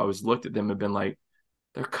reason I've always looked at them and been like,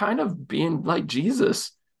 they're kind of being like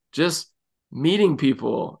Jesus, just meeting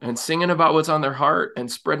people and singing about what's on their heart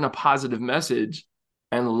and spreading a positive message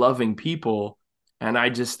and loving people. And I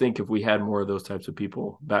just think if we had more of those types of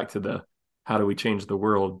people, back to the how do we change the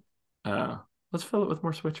world, let's fill it with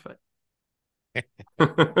more Switchfoot.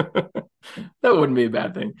 That wouldn't be a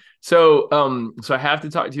bad thing. So I have to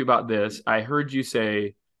talk to you about this. I heard you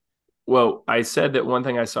say, well, I said that one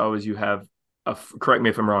thing I saw was you have correct me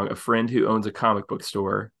if I'm wrong, a friend who owns a comic book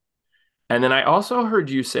store. And then I also heard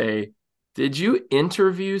you say, did you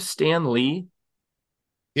interview Stan Lee?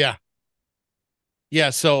 Yeah.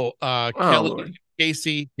 Yeah. So Oh Kelly Lord.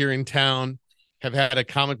 Casey here in town have had a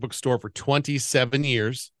comic book store for 27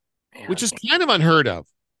 years, which Man. is kind of unheard of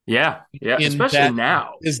Yeah. Yeah. in Especially that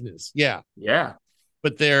now. business. Yeah. Yeah.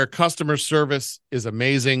 But their customer service is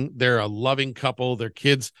amazing. They're a loving couple. Their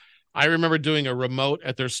kids. I remember doing a remote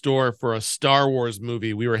at their store for a Star Wars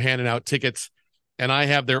movie. We were handing out tickets, and I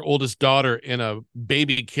have their oldest daughter in a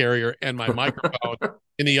baby carrier and my microphone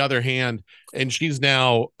in the other hand, and she's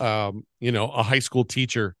now, a high school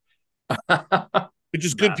teacher, which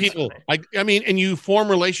is good That's people. funny. I mean, and you form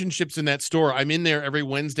relationships in that store. I'm in there every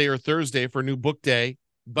Wednesday or Thursday for new book day,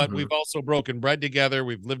 but Hmm. we've also broken bread together.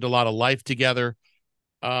 We've lived a lot of life together.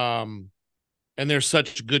 Um, and they're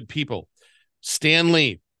such good people. Stan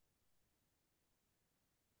Lee,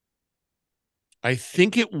 I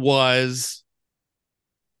think it was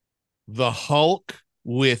the Hulk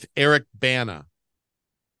with Eric Bana.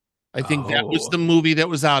 I think that was Oh, the movie that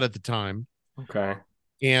was out at the time. okay.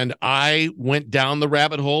 And I went down the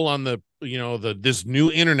rabbit hole on this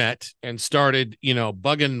new internet and started,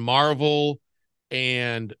 bugging Marvel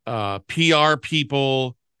and PR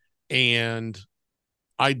people. And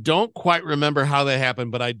I don't quite remember how that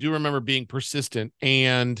happened, but I do remember being persistent.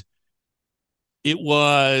 And it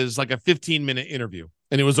was like a 15-minute interview,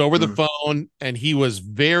 and it was over the Mm. phone, and he was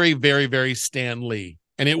very, very, very Stan Lee,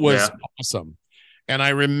 and it was Yeah. awesome. And I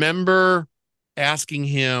remember asking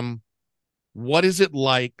him, what is it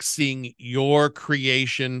like seeing your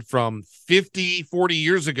creation from 50, 40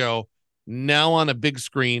 years ago now on a big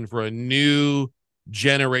screen for a new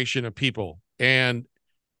generation of people? And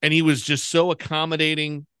he was just so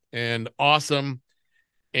accommodating and awesome.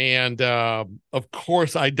 And of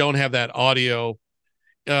course, I don't have that audio.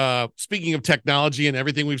 Speaking of technology and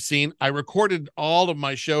everything we've seen, I recorded all of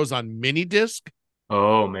my shows on mini disc.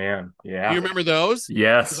 Oh man. Do you Yeah. remember those? Because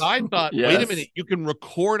Yes. I thought, wait a minute, Yes. you can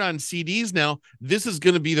record on CDs now. This is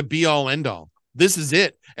going to be the be all end all. This is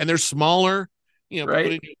it. And they're smaller, put Right.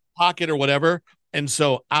 in your pocket or whatever. And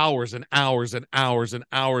so hours and hours and hours and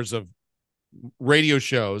hours of radio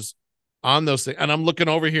shows on those things. And I'm looking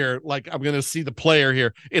over here like I'm going to see the player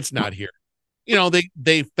here. It's not here.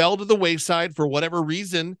 They fell to the wayside for whatever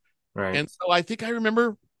reason. Right. And so I think I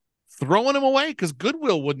remember throwing them away because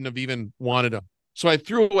Goodwill wouldn't have even wanted them. So I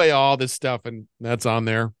threw away all this stuff, and that's on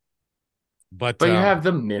there. But But you have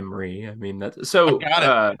the memory. I mean, that's I so.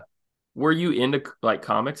 got it. Were you into like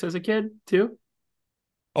comics as a kid too?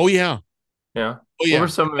 Oh yeah, Yeah. oh What were yeah.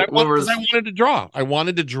 some? What Because I was wanted to draw. I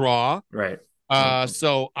wanted to draw. right? Right.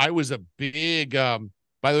 So I was a big.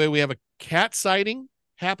 By the way, we have a cat sighting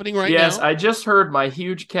happening right Yes, now. I just heard my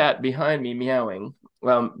huge cat behind me meowing.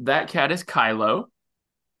 That cat is Kylo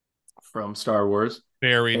from Star Wars,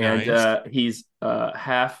 Very and nice. he's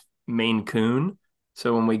half Maine Coon.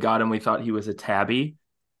 So when we got him, we thought he was a tabby,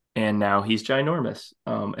 and now he's ginormous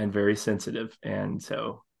and very sensitive. And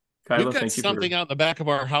so, We've Kylo, got thank you for. something out in the back of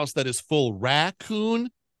our house that is full raccoon.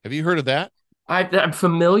 Have you heard of that? I'm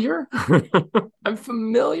familiar. I'm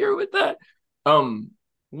familiar with that. Um,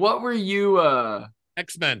 what were you,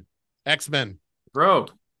 X-Men. X-Men. bro?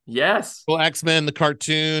 Yes. Well, X-Men, the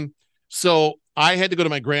cartoon. So I had to go to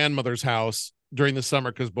my grandmother's house during the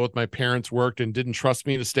summer because both my parents worked and didn't trust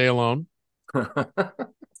me to stay alone.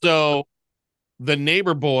 So the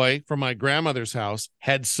neighbor boy from my grandmother's house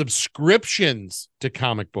had subscriptions to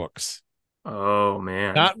comic books. Oh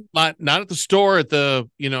man. Not at the store, at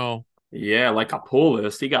Yeah, like a pull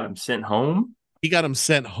list. He got him sent home. he got him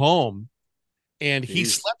sent home, and he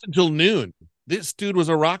Jeez. slept until noon. This dude was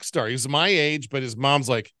a rock star. He was my age, but his mom's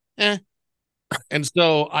like, eh. And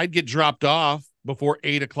so I'd get dropped off before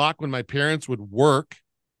 8 o'clock when my parents would work.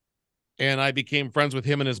 And I became friends with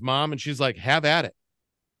him and his mom. And she's like, have at it.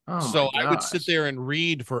 Oh my So I would sit gosh. there and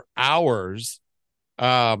read for hours.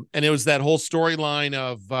 And it was that whole storyline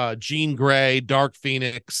of Jean Grey, Dark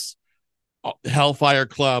Phoenix, Hellfire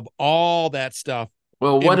Club, all that stuff.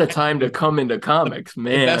 Well, In what a time to come into the, comics, the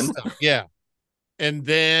best man. stuff. Yeah. And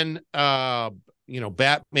then,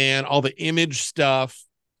 Batman, all the Image stuff.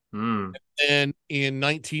 Mm, And in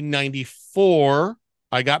 1994,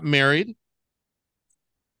 I got married,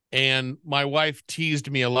 and my wife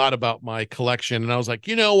teased me a lot about my collection. And I was like,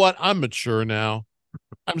 you know what? I'm mature now.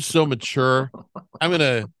 I'm so mature. I'm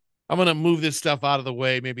gonna I'm gonna move this stuff out of the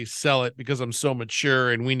way, maybe sell it because I'm so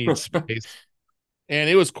mature and we need space. And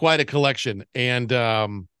it was quite a collection. And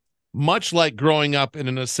much like growing up in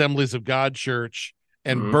an Assemblies of God church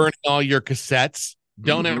and mm, burning all your cassettes,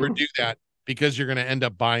 don't ever hmm. do that because you're gonna end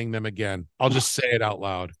up buying them again. I'll just say it out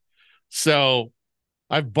loud. So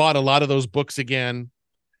I've bought a lot of those books again,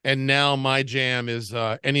 and now my jam is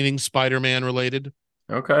anything Spider-Man related.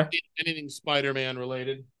 Okay. Anything Spider-Man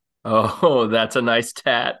related. Oh, that's a nice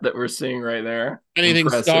tat that we're seeing right there. Anything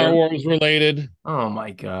Star Impressive. Wars related. Oh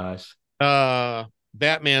my gosh.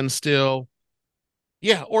 Batman still.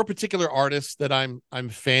 Yeah, or particular artists that I'm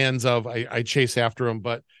fans of. I chase after them,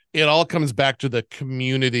 but it all comes back to the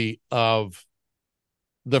community of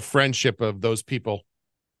the friendship of those people.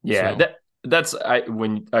 Yeah, So that's I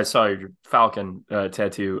when I saw your Falcon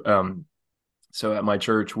tattoo. So at my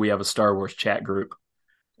church we have a Star Wars chat group,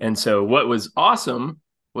 and so what was awesome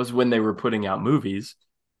was when they were putting out movies,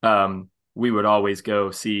 we would always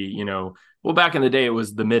go see, well, back in the day it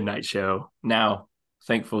was the midnight show. Now,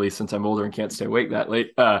 thankfully, since I'm older and can't stay awake that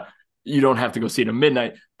late, you don't have to go see it at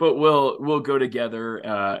midnight, but we'll go together.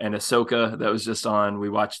 And Ahsoka, that was just on. We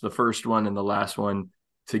watched the first one and the last one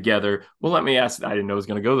together. Well, let me ask. I didn't know it was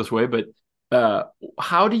going to go this way, but uh,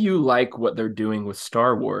 how do you like what they're doing with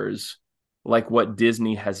Star Wars? Like what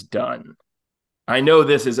Disney has done? I know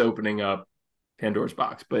this is opening up Pandora's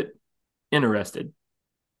box, but interested.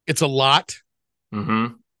 It's a lot.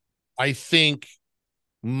 Mm-hmm. I think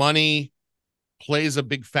money plays a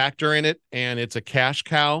big factor in it, and it's a cash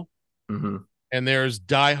cow. Mm-hmm. And there's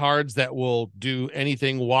diehards that will do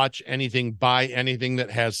anything, watch anything, buy anything that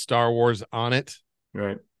has Star Wars on it.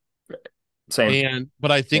 Right. Same.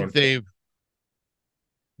 But I think Same. they've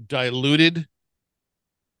diluted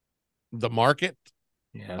the market.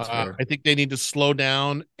 Yeah, that's fair. I think they need to slow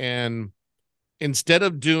down, and instead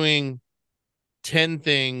of doing 10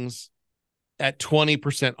 things at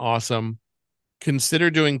 20% awesome, consider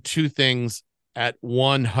doing 2 things at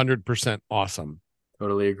 100% awesome.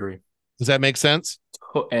 Totally agree. Does that make sense?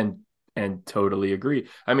 And totally agree.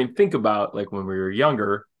 I mean, think about like when we were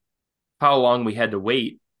younger, how long we had to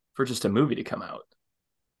wait for just a movie to come out.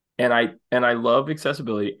 And I love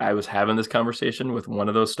accessibility. I was having this conversation with one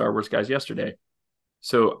of those Star Wars guys yesterday.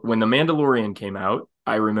 So when The Mandalorian came out,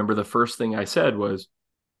 I remember the first thing I said was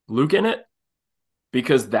Luke in it,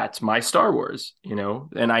 because that's my Star Wars,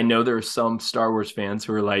 And I know there are some Star Wars fans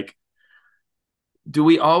who are like, do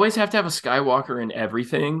we always have to have a Skywalker in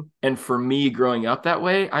everything? And for me growing up that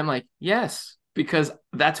way, I'm like, yes, because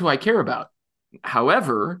that's who I care about.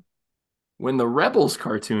 However, when the Rebels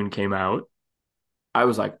cartoon came out, I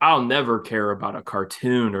was like, I'll never care about a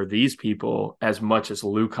cartoon or these people as much as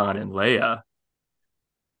Luke, Han, and Leia.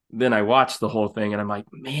 Then I watched the whole thing and I'm like,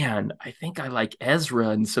 man, I think I like Ezra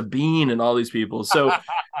and Sabine and all these people. So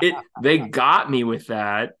they got me with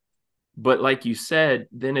that. But like you said,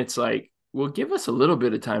 then it's like, well, give us a little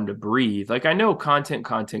bit of time to breathe. Like I know content.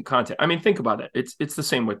 I mean, think about it. It's the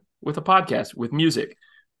same with a podcast, with music.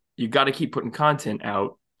 You got to keep putting content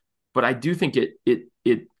out. But I do think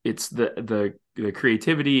it's the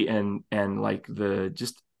creativity and like the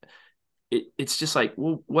just it's just like,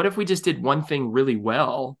 well, what if we just did one thing really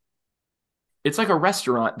well? It's like a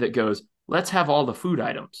restaurant that goes, let's have all the food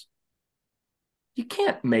items. You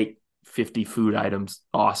can't make 50 food items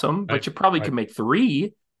awesome, Right. but you probably Right. could make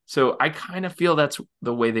 3. So I kind of feel that's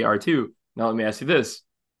the way they are too. Now let me ask you this.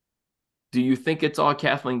 Do you think it's all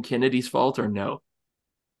Kathleen Kennedy's fault or no?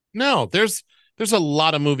 No, there's a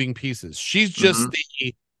lot of moving pieces. Mm-hmm.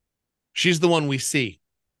 She's the one we see.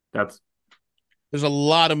 That's There's a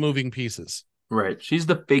lot of moving pieces. right. She's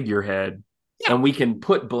the figurehead, Yeah. and we can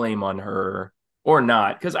put blame on her or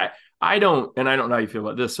not. Because I don't, and I don't know how you feel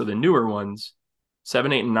about this. So the newer ones,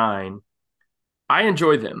 7, 8, and 9, I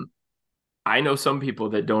enjoy them. I know some people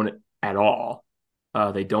that don't at all.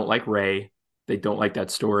 They don't like Rey. They don't like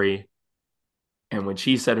that story. And when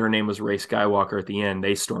she said her name was Rey Skywalker at the end,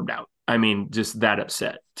 they stormed out. I mean, just that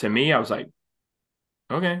upset. To me, I was like,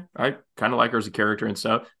 okay, I kind of like her as a character and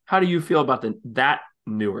stuff. How do you feel about that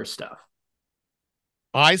newer stuff?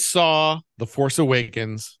 I saw The Force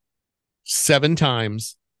Awakens 7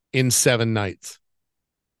 times in 7 nights.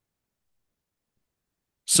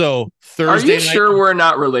 So Are you Thursday night, sure we're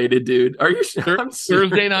not related, dude? Are you sure?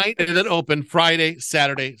 Thursday night, and then open Friday,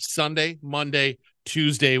 Saturday, Sunday, Monday,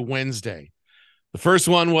 Tuesday, Wednesday. The first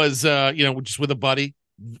one was, just with a buddy.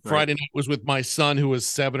 Right. Friday night was with my son, who was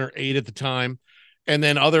 7 or 8 at the time. And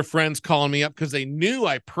then other friends calling me up because they knew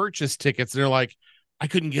I purchased tickets. And they're like, I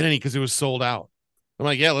couldn't get any because it was sold out. I'm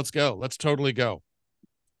like, yeah, let's go. Let's totally go.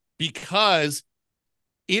 Because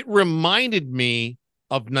it reminded me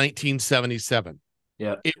of 1977.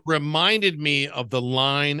 Yeah. It reminded me of the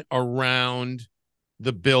line around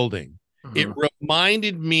the building. It Mm-hmm.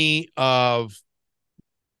 reminded me of,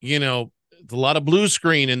 a lot of blue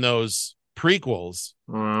screen in those prequels.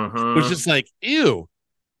 It was Mm-hmm. just like, ew.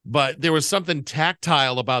 But there was something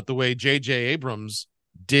tactile about the way J.J. Abrams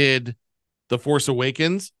did The Force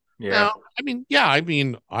Awakens. Yeah.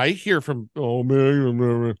 Now, I hear from, oh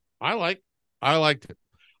man, I liked it.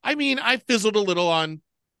 I mean, I fizzled a little on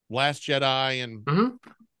Last Jedi Mm-hmm.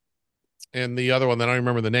 and the other one that I don't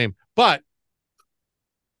remember the name, but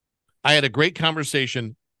I had a great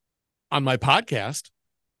conversation on my podcast.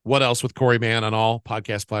 What else with Corey Mann on all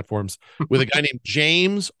podcast platforms with a guy named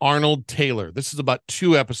James Arnold Taylor. This is about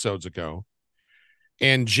 2 episodes ago.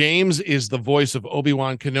 And James is the voice of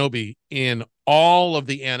Obi-Wan Kenobi in all of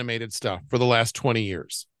the animated stuff for the last 20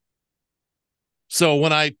 years. So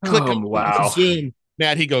when I click Oh, on wow. Zoom,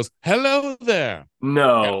 Matt, he goes, "Hello there." And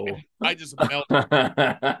No. I just melted.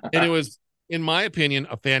 And it was, in my opinion,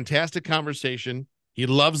 a fantastic conversation. He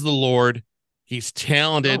loves the Lord. He's Oh,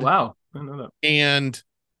 talented. wow. I know that. And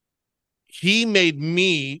he made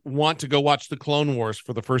me want to go watch the Clone Wars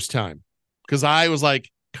for the first time because I was like,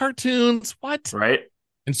 cartoons, what? Right?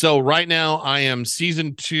 And so right now I am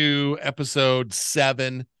season 2, episode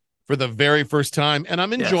 7 for the very first time, and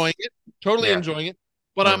I'm enjoying Yes. it, totally Yeah. enjoying it.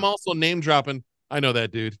 But I'm Uh, also name dropping. I know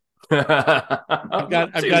that dude. I've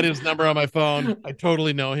got dude, his number on my phone. I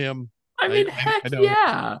totally know him. I I mean, heck I know him.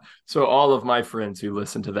 yeah. So all of my friends who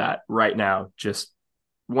listen to that right now, just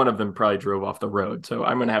one of them probably drove off the road. So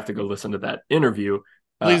I'm gonna have to go listen to that interview.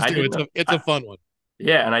 Please I do. didn't know. It's a fun one.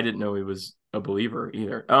 Yeah, and I didn't know he was a believer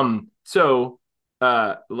either. So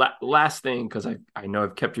last thing, because I know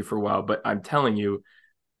I've kept you for a while, but I'm telling you,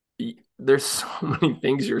 there's so many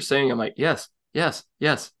things you're saying. I'm like, yes, yes,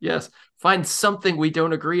 yes, yes. Find something we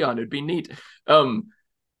don't agree on. It'd be neat. Um,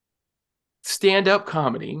 Stand-up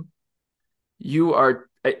comedy. You are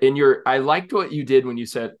in your. I liked what you did when you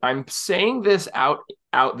said, "I'm saying this out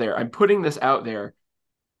there. I'm putting this out there."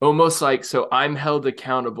 Almost like so, I'm held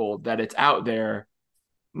accountable that it's out there.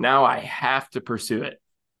 Now I have to pursue it.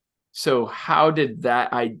 So how did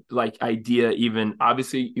that idea even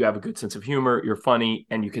obviously you have a good sense of humor, you're funny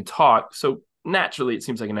and you can talk. So naturally it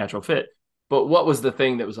seems like a natural fit. But what was the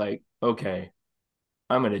thing that was like, okay,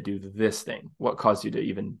 I'm going to do this thing? What caused you to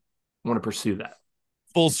even want to pursue that?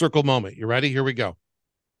 Full circle moment. You ready? Here we go.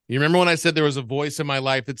 You remember when I said there was a voice in my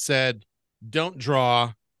life that said, "Don't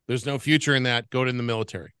draw. There's no future in that. Go to the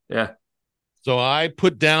military." Yeah. So I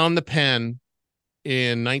put down the pen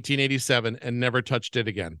in 1987 and never touched it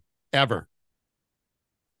again, ever.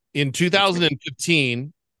 In That's me.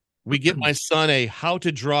 2015, we get my son a How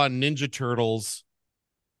to Draw Ninja Turtles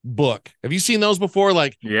book. Have you seen those before?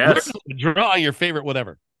 Like, learn Yes. how to draw your favorite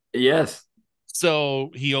whatever. Yes.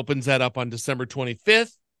 So he opens that up on December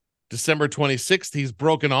 25th. December 26th, he's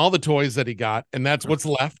broken all the toys that he got, and that's what's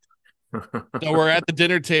left. So we're at the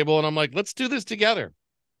dinner table, and I'm like, let's do this together.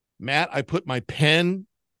 Matt, I put my pen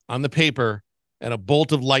on the paper, and a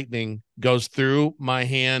bolt of lightning goes through my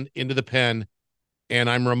hand into the pen, and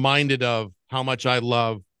I'm reminded of how much I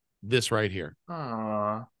love this right here.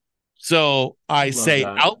 Aw, So I love say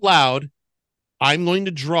that. out loud, I'm going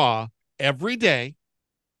to draw every day,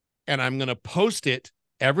 and I'm going to post it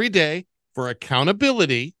every day for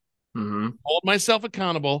accountability, Mm-hmm. hold myself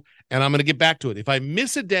accountable, and I'm going to get back to it. If I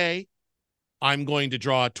miss a day, I'm going to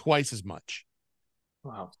draw twice as much.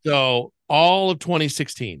 Wow. So all of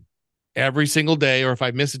 2016, every single day, or if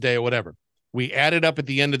I miss a day or whatever, we added up at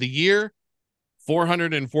the end of the year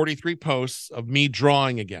 443 posts of me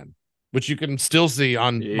drawing again, which you can still see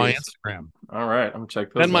on my Jeez. Instagram. All right. I'm gonna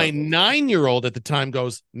check Then those my out. 9-year-old at the time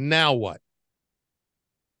goes, "Now what?"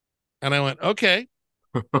 And I went, "Okay,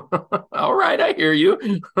 All right, I hear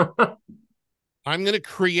you. I'm going to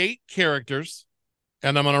create characters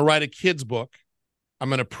and I'm going to write a kid's book. I'm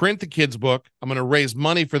going to print the kid's book. I'm going to raise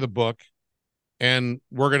money for the book and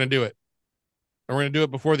we're going to do it. And we're going to do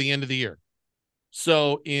it before the end of the year."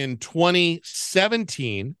 So in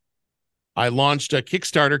 2017, I launched a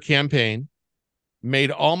Kickstarter campaign,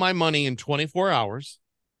 made all my money in 24 hours,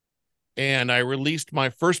 and I released my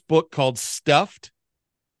first book called Stuffed,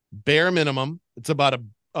 bare minimum. It's about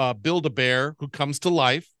a Build-A-Bear who comes to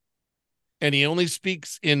life, and he only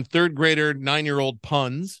speaks in third grader, 9-year-old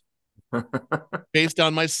puns based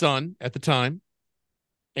on my son at the time.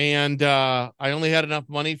 And I only had enough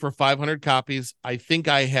money for 500 copies. I think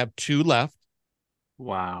I have 2 left.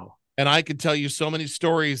 Wow. And I could tell you so many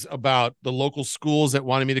stories about the local schools that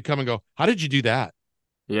wanted me to come and go, "How did you do that?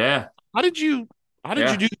 Yeah. How did you, how did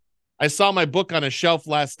you Yeah. do that?" I saw my book on a shelf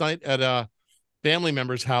last night at a family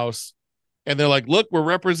member's house and they're like, "Look, we're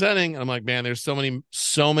representing." And I'm like, man, there's so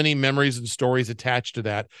many memories and stories attached to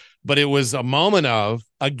that. But it was a moment of,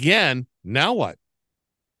 again, now what?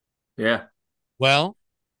 Yeah. Well,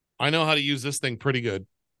 I know how to use this thing pretty good.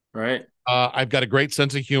 Right. I've got a great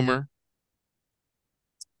sense of humor.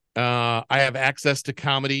 I have access to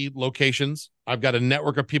comedy locations. I've got a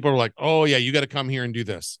network of people who are like, "Oh yeah, you got to come here and do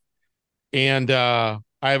this." And I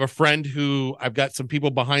have a friend who I've got some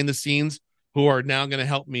people behind the scenes who are now going to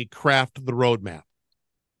help me craft the roadmap.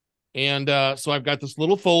 And so I've got this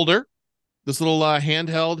little folder, this little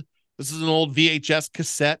handheld. This is an old VHS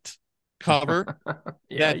cassette cover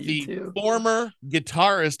Yeah, that you the too. former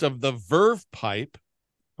guitarist of the Verve Pipe,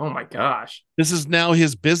 Oh my gosh. this is now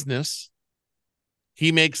his business.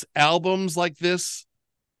 He makes albums like this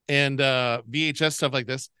and VHS stuff like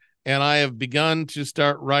this. And I have begun to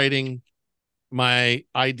start writing my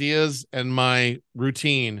ideas and my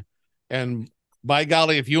routine. And by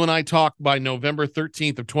golly, if you and I talk by November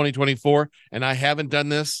 13th of 2024 and I haven't done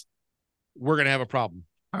this, we're going to have a problem.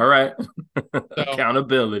 All right. So,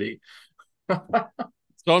 Accountability. so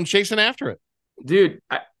I'm chasing after it. Dude,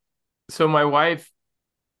 so my wife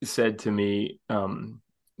said to me,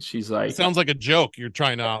 she's It like, sounds like a joke you're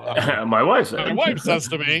trying to. my wife My said, wife says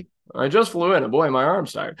to me, I just flew in, and boy, my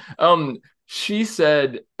arm's tired. She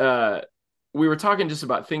said, we were talking just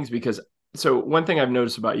about things because, so one thing I've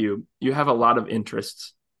noticed about you, you have a lot of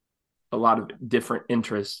interests, a lot of different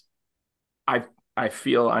interests. I I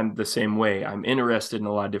feel I'm the same way. I'm interested in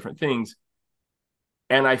a lot of different things.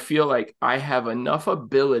 And I feel like I have enough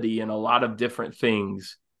ability in a lot of different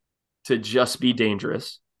things to just be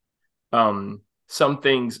dangerous. Some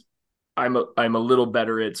things I'm a little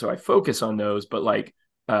better at, so I focus on those. But like,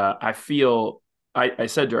 I feel I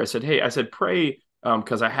said to her, I said, hey, I said, pray,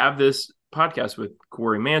 because I have this podcast with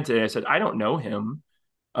Corey Mann today. I said, I don't know him,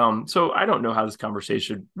 so I don't know how this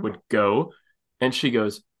conversation would go. And she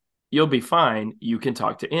goes, you'll be fine. You can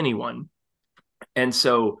talk to anyone. And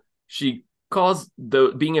so she calls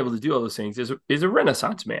the being able to do all those things is a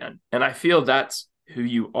Renaissance man, and I feel that's who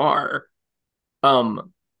you are.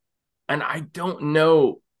 Um, and I don't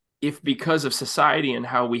know if because of society and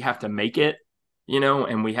how we have to make it,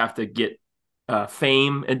 and we have to get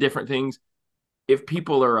fame and different things, if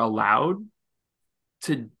people are allowed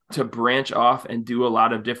to branch off and do a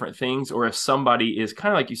lot of different things, or if somebody is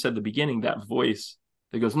kind of like you said at the beginning, that voice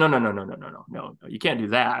that goes, no, no, no, no, no, no, no, no, you can't do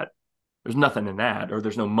that. There's nothing in that, or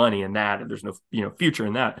there's no money in that, or there's no future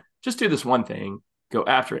in that. Just do this one thing, go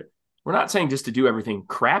after it. We're not saying just to do everything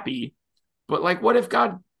crappy, but like, what if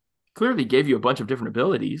God clearly gave you a bunch of different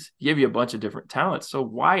abilities, gave you a bunch of different talents? So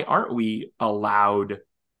why aren't we allowed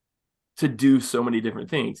to do so many different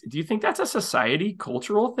things? Do you think that's a society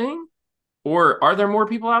cultural thing? Or are there more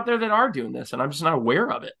people out there that are doing this and I'm just not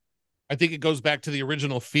aware of it? I think it goes back to the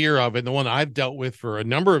original fear of it. The one I've dealt with for a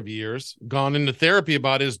number of years, gone into therapy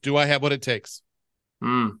about is, do I have what it takes?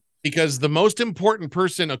 Mm, Because the most important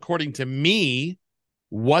person, according to me,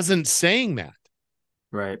 wasn't saying that.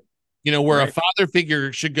 right. Where a Right. father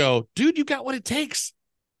figure should go, dude, you got what it takes.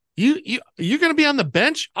 You're going to be on the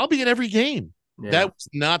bench. I'll be at every game. Yeah. That was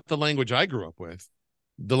not the language I grew up with.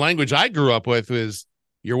 The language I grew up with was,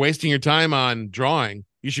 you're wasting your time on drawing.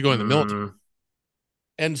 You should go in the military. Mm,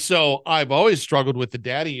 And so I've always struggled with the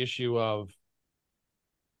daddy issue of,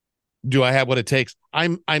 do I have what it takes?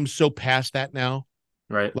 I'm so past that now.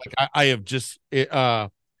 right. Like I have just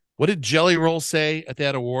what did Jelly Roll say at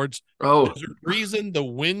that awards? Oh. There's a reason the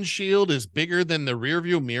windshield is bigger than the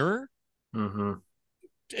rearview mirror. Mm-hmm.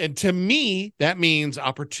 And to me, that means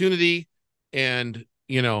opportunity and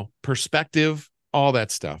perspective, all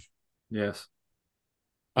that stuff. Yes.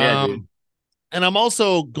 Yeah, dude. Um, and I'm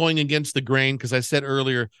also going against the grain because I said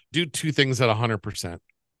earlier, do two things at 100%.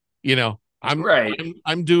 I'm Right.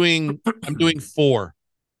 I'm doing four,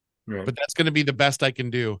 Right. but that's going to be the best I can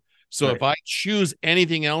do. So if Right. I choose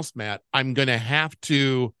anything else, Matt, I'm going to have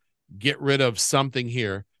to get rid of something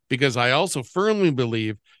here, because I also firmly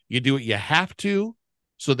believe you do what you have to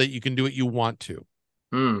so that you can do what you want to.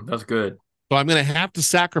 That's good. So I'm going to have to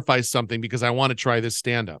sacrifice something because I want to try this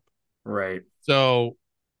stand up. Right. So,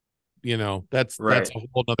 that's Right. a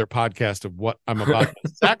whole other podcast of what I'm about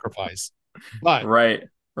to sacrifice. But Right.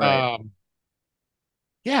 Right. um,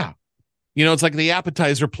 yeah, it's like the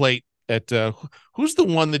appetizer plate at who's the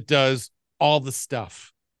one that does all the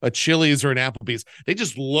stuff? A Chili's or an Applebee's. They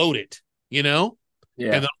just load it, and then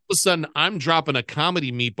Yeah. all of a sudden I'm dropping a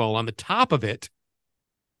comedy meatball on the top of it,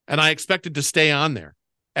 and I expect it to stay on there,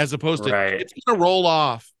 as opposed to Right. it's going to roll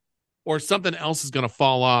off or something else is going to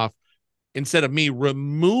fall off, instead of me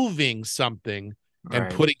removing something and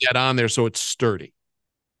Right. putting that on there so it's sturdy.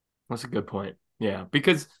 That's a good point. Yeah,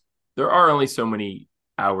 because there are only so many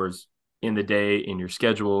hours in the day, in your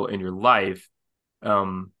schedule, in your life.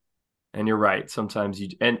 Um, and you're right. Sometimes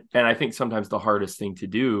and I think sometimes the hardest thing to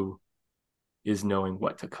do is knowing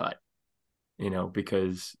what to cut,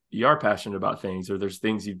 because you are passionate about things, or there's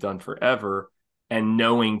things you've done forever, and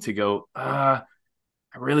knowing to go, I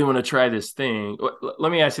really want to try this thing.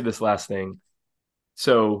 Let me ask you this last thing.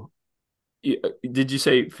 So, did you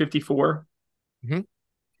say 54, Mhm.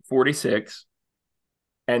 46?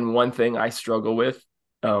 And one thing I struggle with,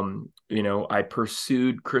 I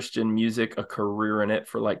pursued Christian music, a career in it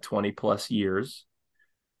for like 20 plus years.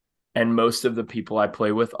 And most of the people I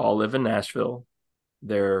play with all live in Nashville.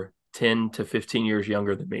 They're 10 to 15 years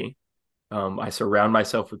younger than me. I surround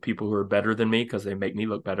myself with people who are better than me because they make me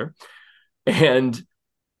look better. And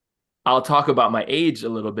I'll talk about my age a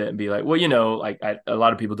little bit and be like, well, like a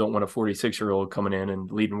lot of people don't want a 46-year-old coming in and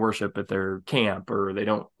leading worship at their camp, or they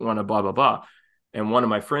don't want to blah, blah, blah. And one of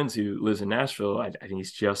my friends who lives in Nashville, I think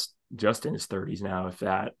he's just in his 30s now, if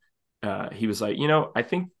that, he was like, I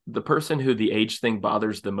think the person who the age thing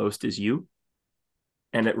bothers the most is you.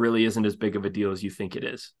 And it really isn't as big of a deal as you think it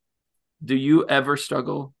is. Do you ever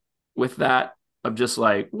struggle with that of just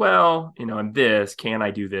like, well, I'm this, can I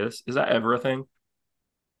do this? Is that ever a thing?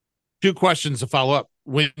 Two questions to follow up.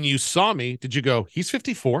 When you saw me, did you go, he's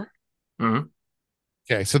 54? Mm-hmm.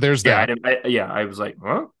 Okay, so there's Yeah, I that. didn't. I was like,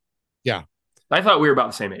 huh? Yeah, I thought we were about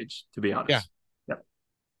the same age, to be yeah. honest. Yeah.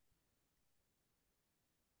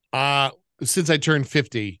 Uh, since I turned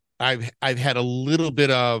 50, I've had a little bit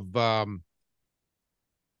of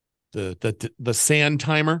the sand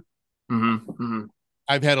timer. Mm-hmm. Mm-hmm.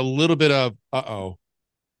 I've had a little bit of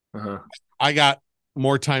Uh-huh. I got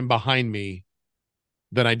more time behind me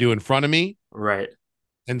than I do in front of me. Right.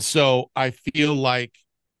 And so I feel like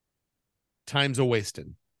time's a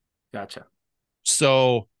wasted. Gotcha.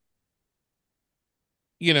 So,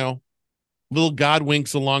 you know, little God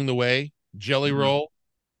winks along the way. Jelly Mm-hmm. Roll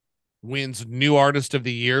wins New Artist of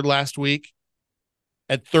the Year last week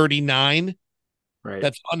at 39. Right.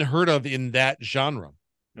 That's unheard of in that genre.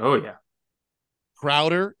 Oh yeah.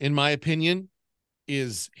 Crowder, in my opinion,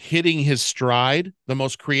 is hitting his stride, the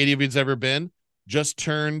most creative he's ever been, just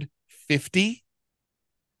turned 50.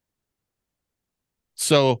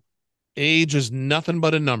 So age is nothing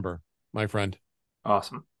but a number, my friend.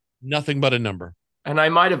 Awesome. Nothing but a number. And I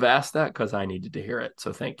might have asked that because I needed to hear it.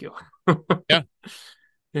 So thank you. Yeah.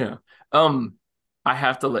 Yeah. Um, I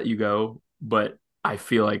have to let you go, but I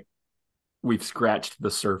feel like we've scratched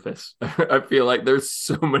the surface. I feel like there's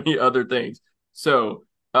so many other things. So,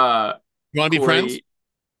 You want to be friends? Corey,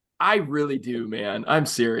 I really do, man. I'm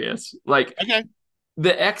serious. Like Okay.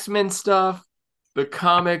 the X-Men stuff, the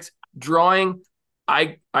comics, drawing.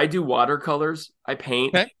 I do watercolors. I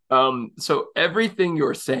paint. Okay. So everything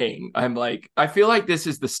you're saying, I'm like, I feel like this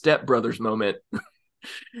is the Step Brothers moment.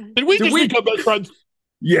 Did we Do just we? become best friends?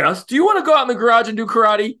 Yes. Do you want to go out in the garage and do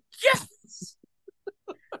karate? Yes.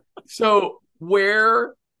 So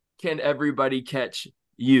where can everybody catch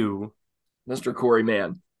you, Mr. Corey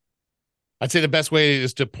Mann? I'd say the best way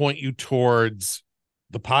is to point you towards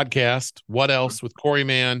the podcast. What else with Corey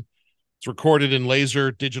Mann? It's recorded in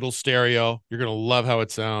laser digital stereo. You're going to love how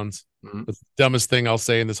it sounds. Mhm. It's the dumbest thing I'll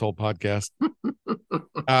say in this whole podcast.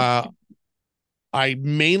 Uh, I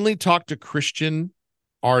mainly talk to Christian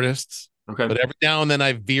artists, Okay. but every now and then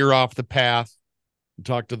I veer off the path and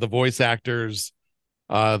talk to the voice actors.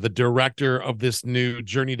 The director of this new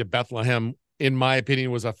Journey to Bethlehem, in my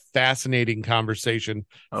opinion, was a fascinating conversation.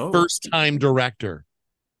 Oh, First time director,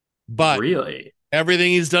 but really?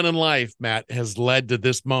 everything he's done in life, Matt, has led to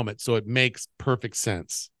this moment. So it makes perfect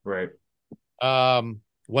sense. Right.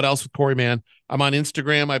 What else with Corey Mann? I'm on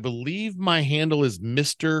Instagram. I believe my handle is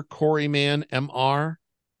Mr. Corey Mann MR.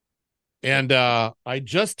 And I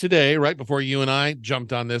just today, right before you and I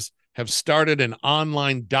jumped on this, have started an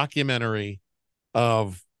online documentary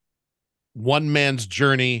of one man's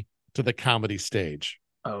journey to the comedy stage.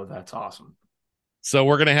 Oh, that's awesome. So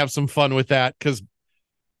we're going to have some fun with that because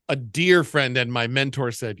a dear friend and my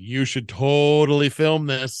mentor said, you should totally film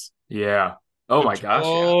this. Yeah. Oh You my should gosh. Yeah.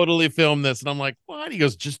 totally film this. And I'm like, what? He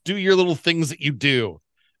goes, just do your little things that you do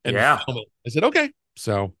and Yeah. film it. I said, okay.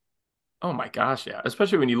 So Oh my gosh. Yeah.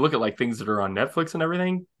 Especially when you look at like things that are on Netflix and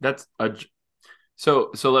everything.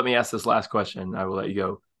 So let me ask this last question. I will let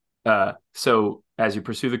you go. So as you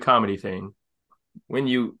pursue the comedy thing, when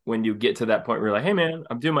you get to that point where you're like, hey man,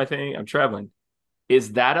 I'm doing my thing, I'm traveling.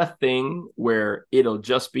 Is that a thing where it'll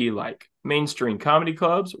just be like mainstream comedy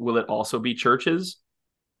clubs? Will it also be churches?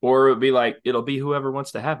 Or it'll be like it'll be whoever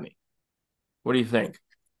wants to have me? What do you think?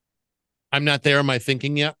 I'm not there in my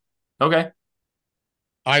thinking yet. Okay.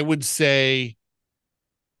 I would say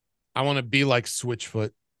I want to be like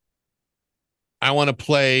Switchfoot. I want to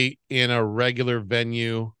play in a regular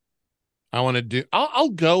venue. I'll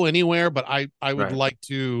go anywhere, but I would Right. like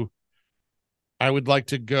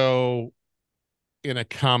to go in a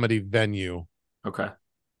comedy venue. Okay.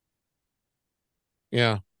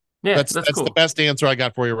 Yeah. Yeah, That's that's that's the cool. best answer I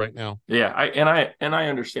got for you right now. Yeah, I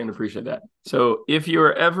understand, appreciate that. So if you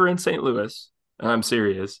are ever in St. Louis, and I'm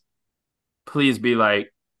serious, please be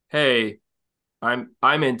like, hey, I'm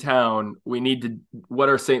in town. We need to what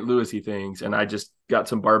are St. Louisy things? And I just got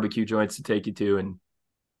some barbecue joints to take you to and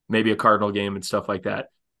maybe a Cardinal game and stuff like that.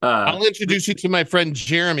 Uh I'll introduce you to my friend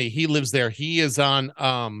Jeremy. He lives there. He is on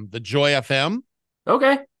the Joy FM.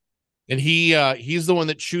 okay. and he's the one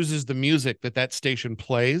that chooses the music that station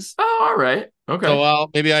plays. Oh, all right. Okay.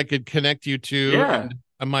 So maybe I could connect you to, Yeah.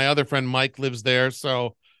 and my other friend Mike lives there.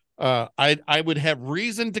 So I would have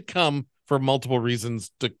reason to come for multiple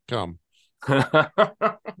reasons to come.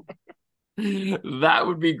 That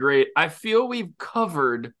would be great. I feel we've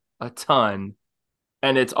covered a ton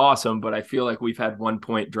and it's awesome, but I feel like we've had one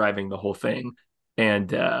point driving the whole thing.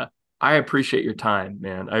 And I appreciate your time,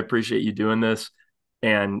 man. I appreciate you doing this.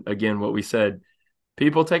 And again, what we said,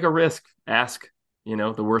 people take a risk, ask,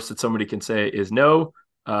 the worst that somebody can say is no.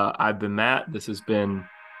 I've been Matt. This has been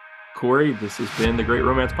Corey. This has been the Great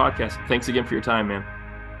Romance Podcast. Thanks again for your time, man.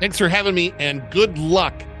 Thanks for having me, and good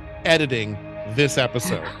luck editing this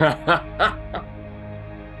episode.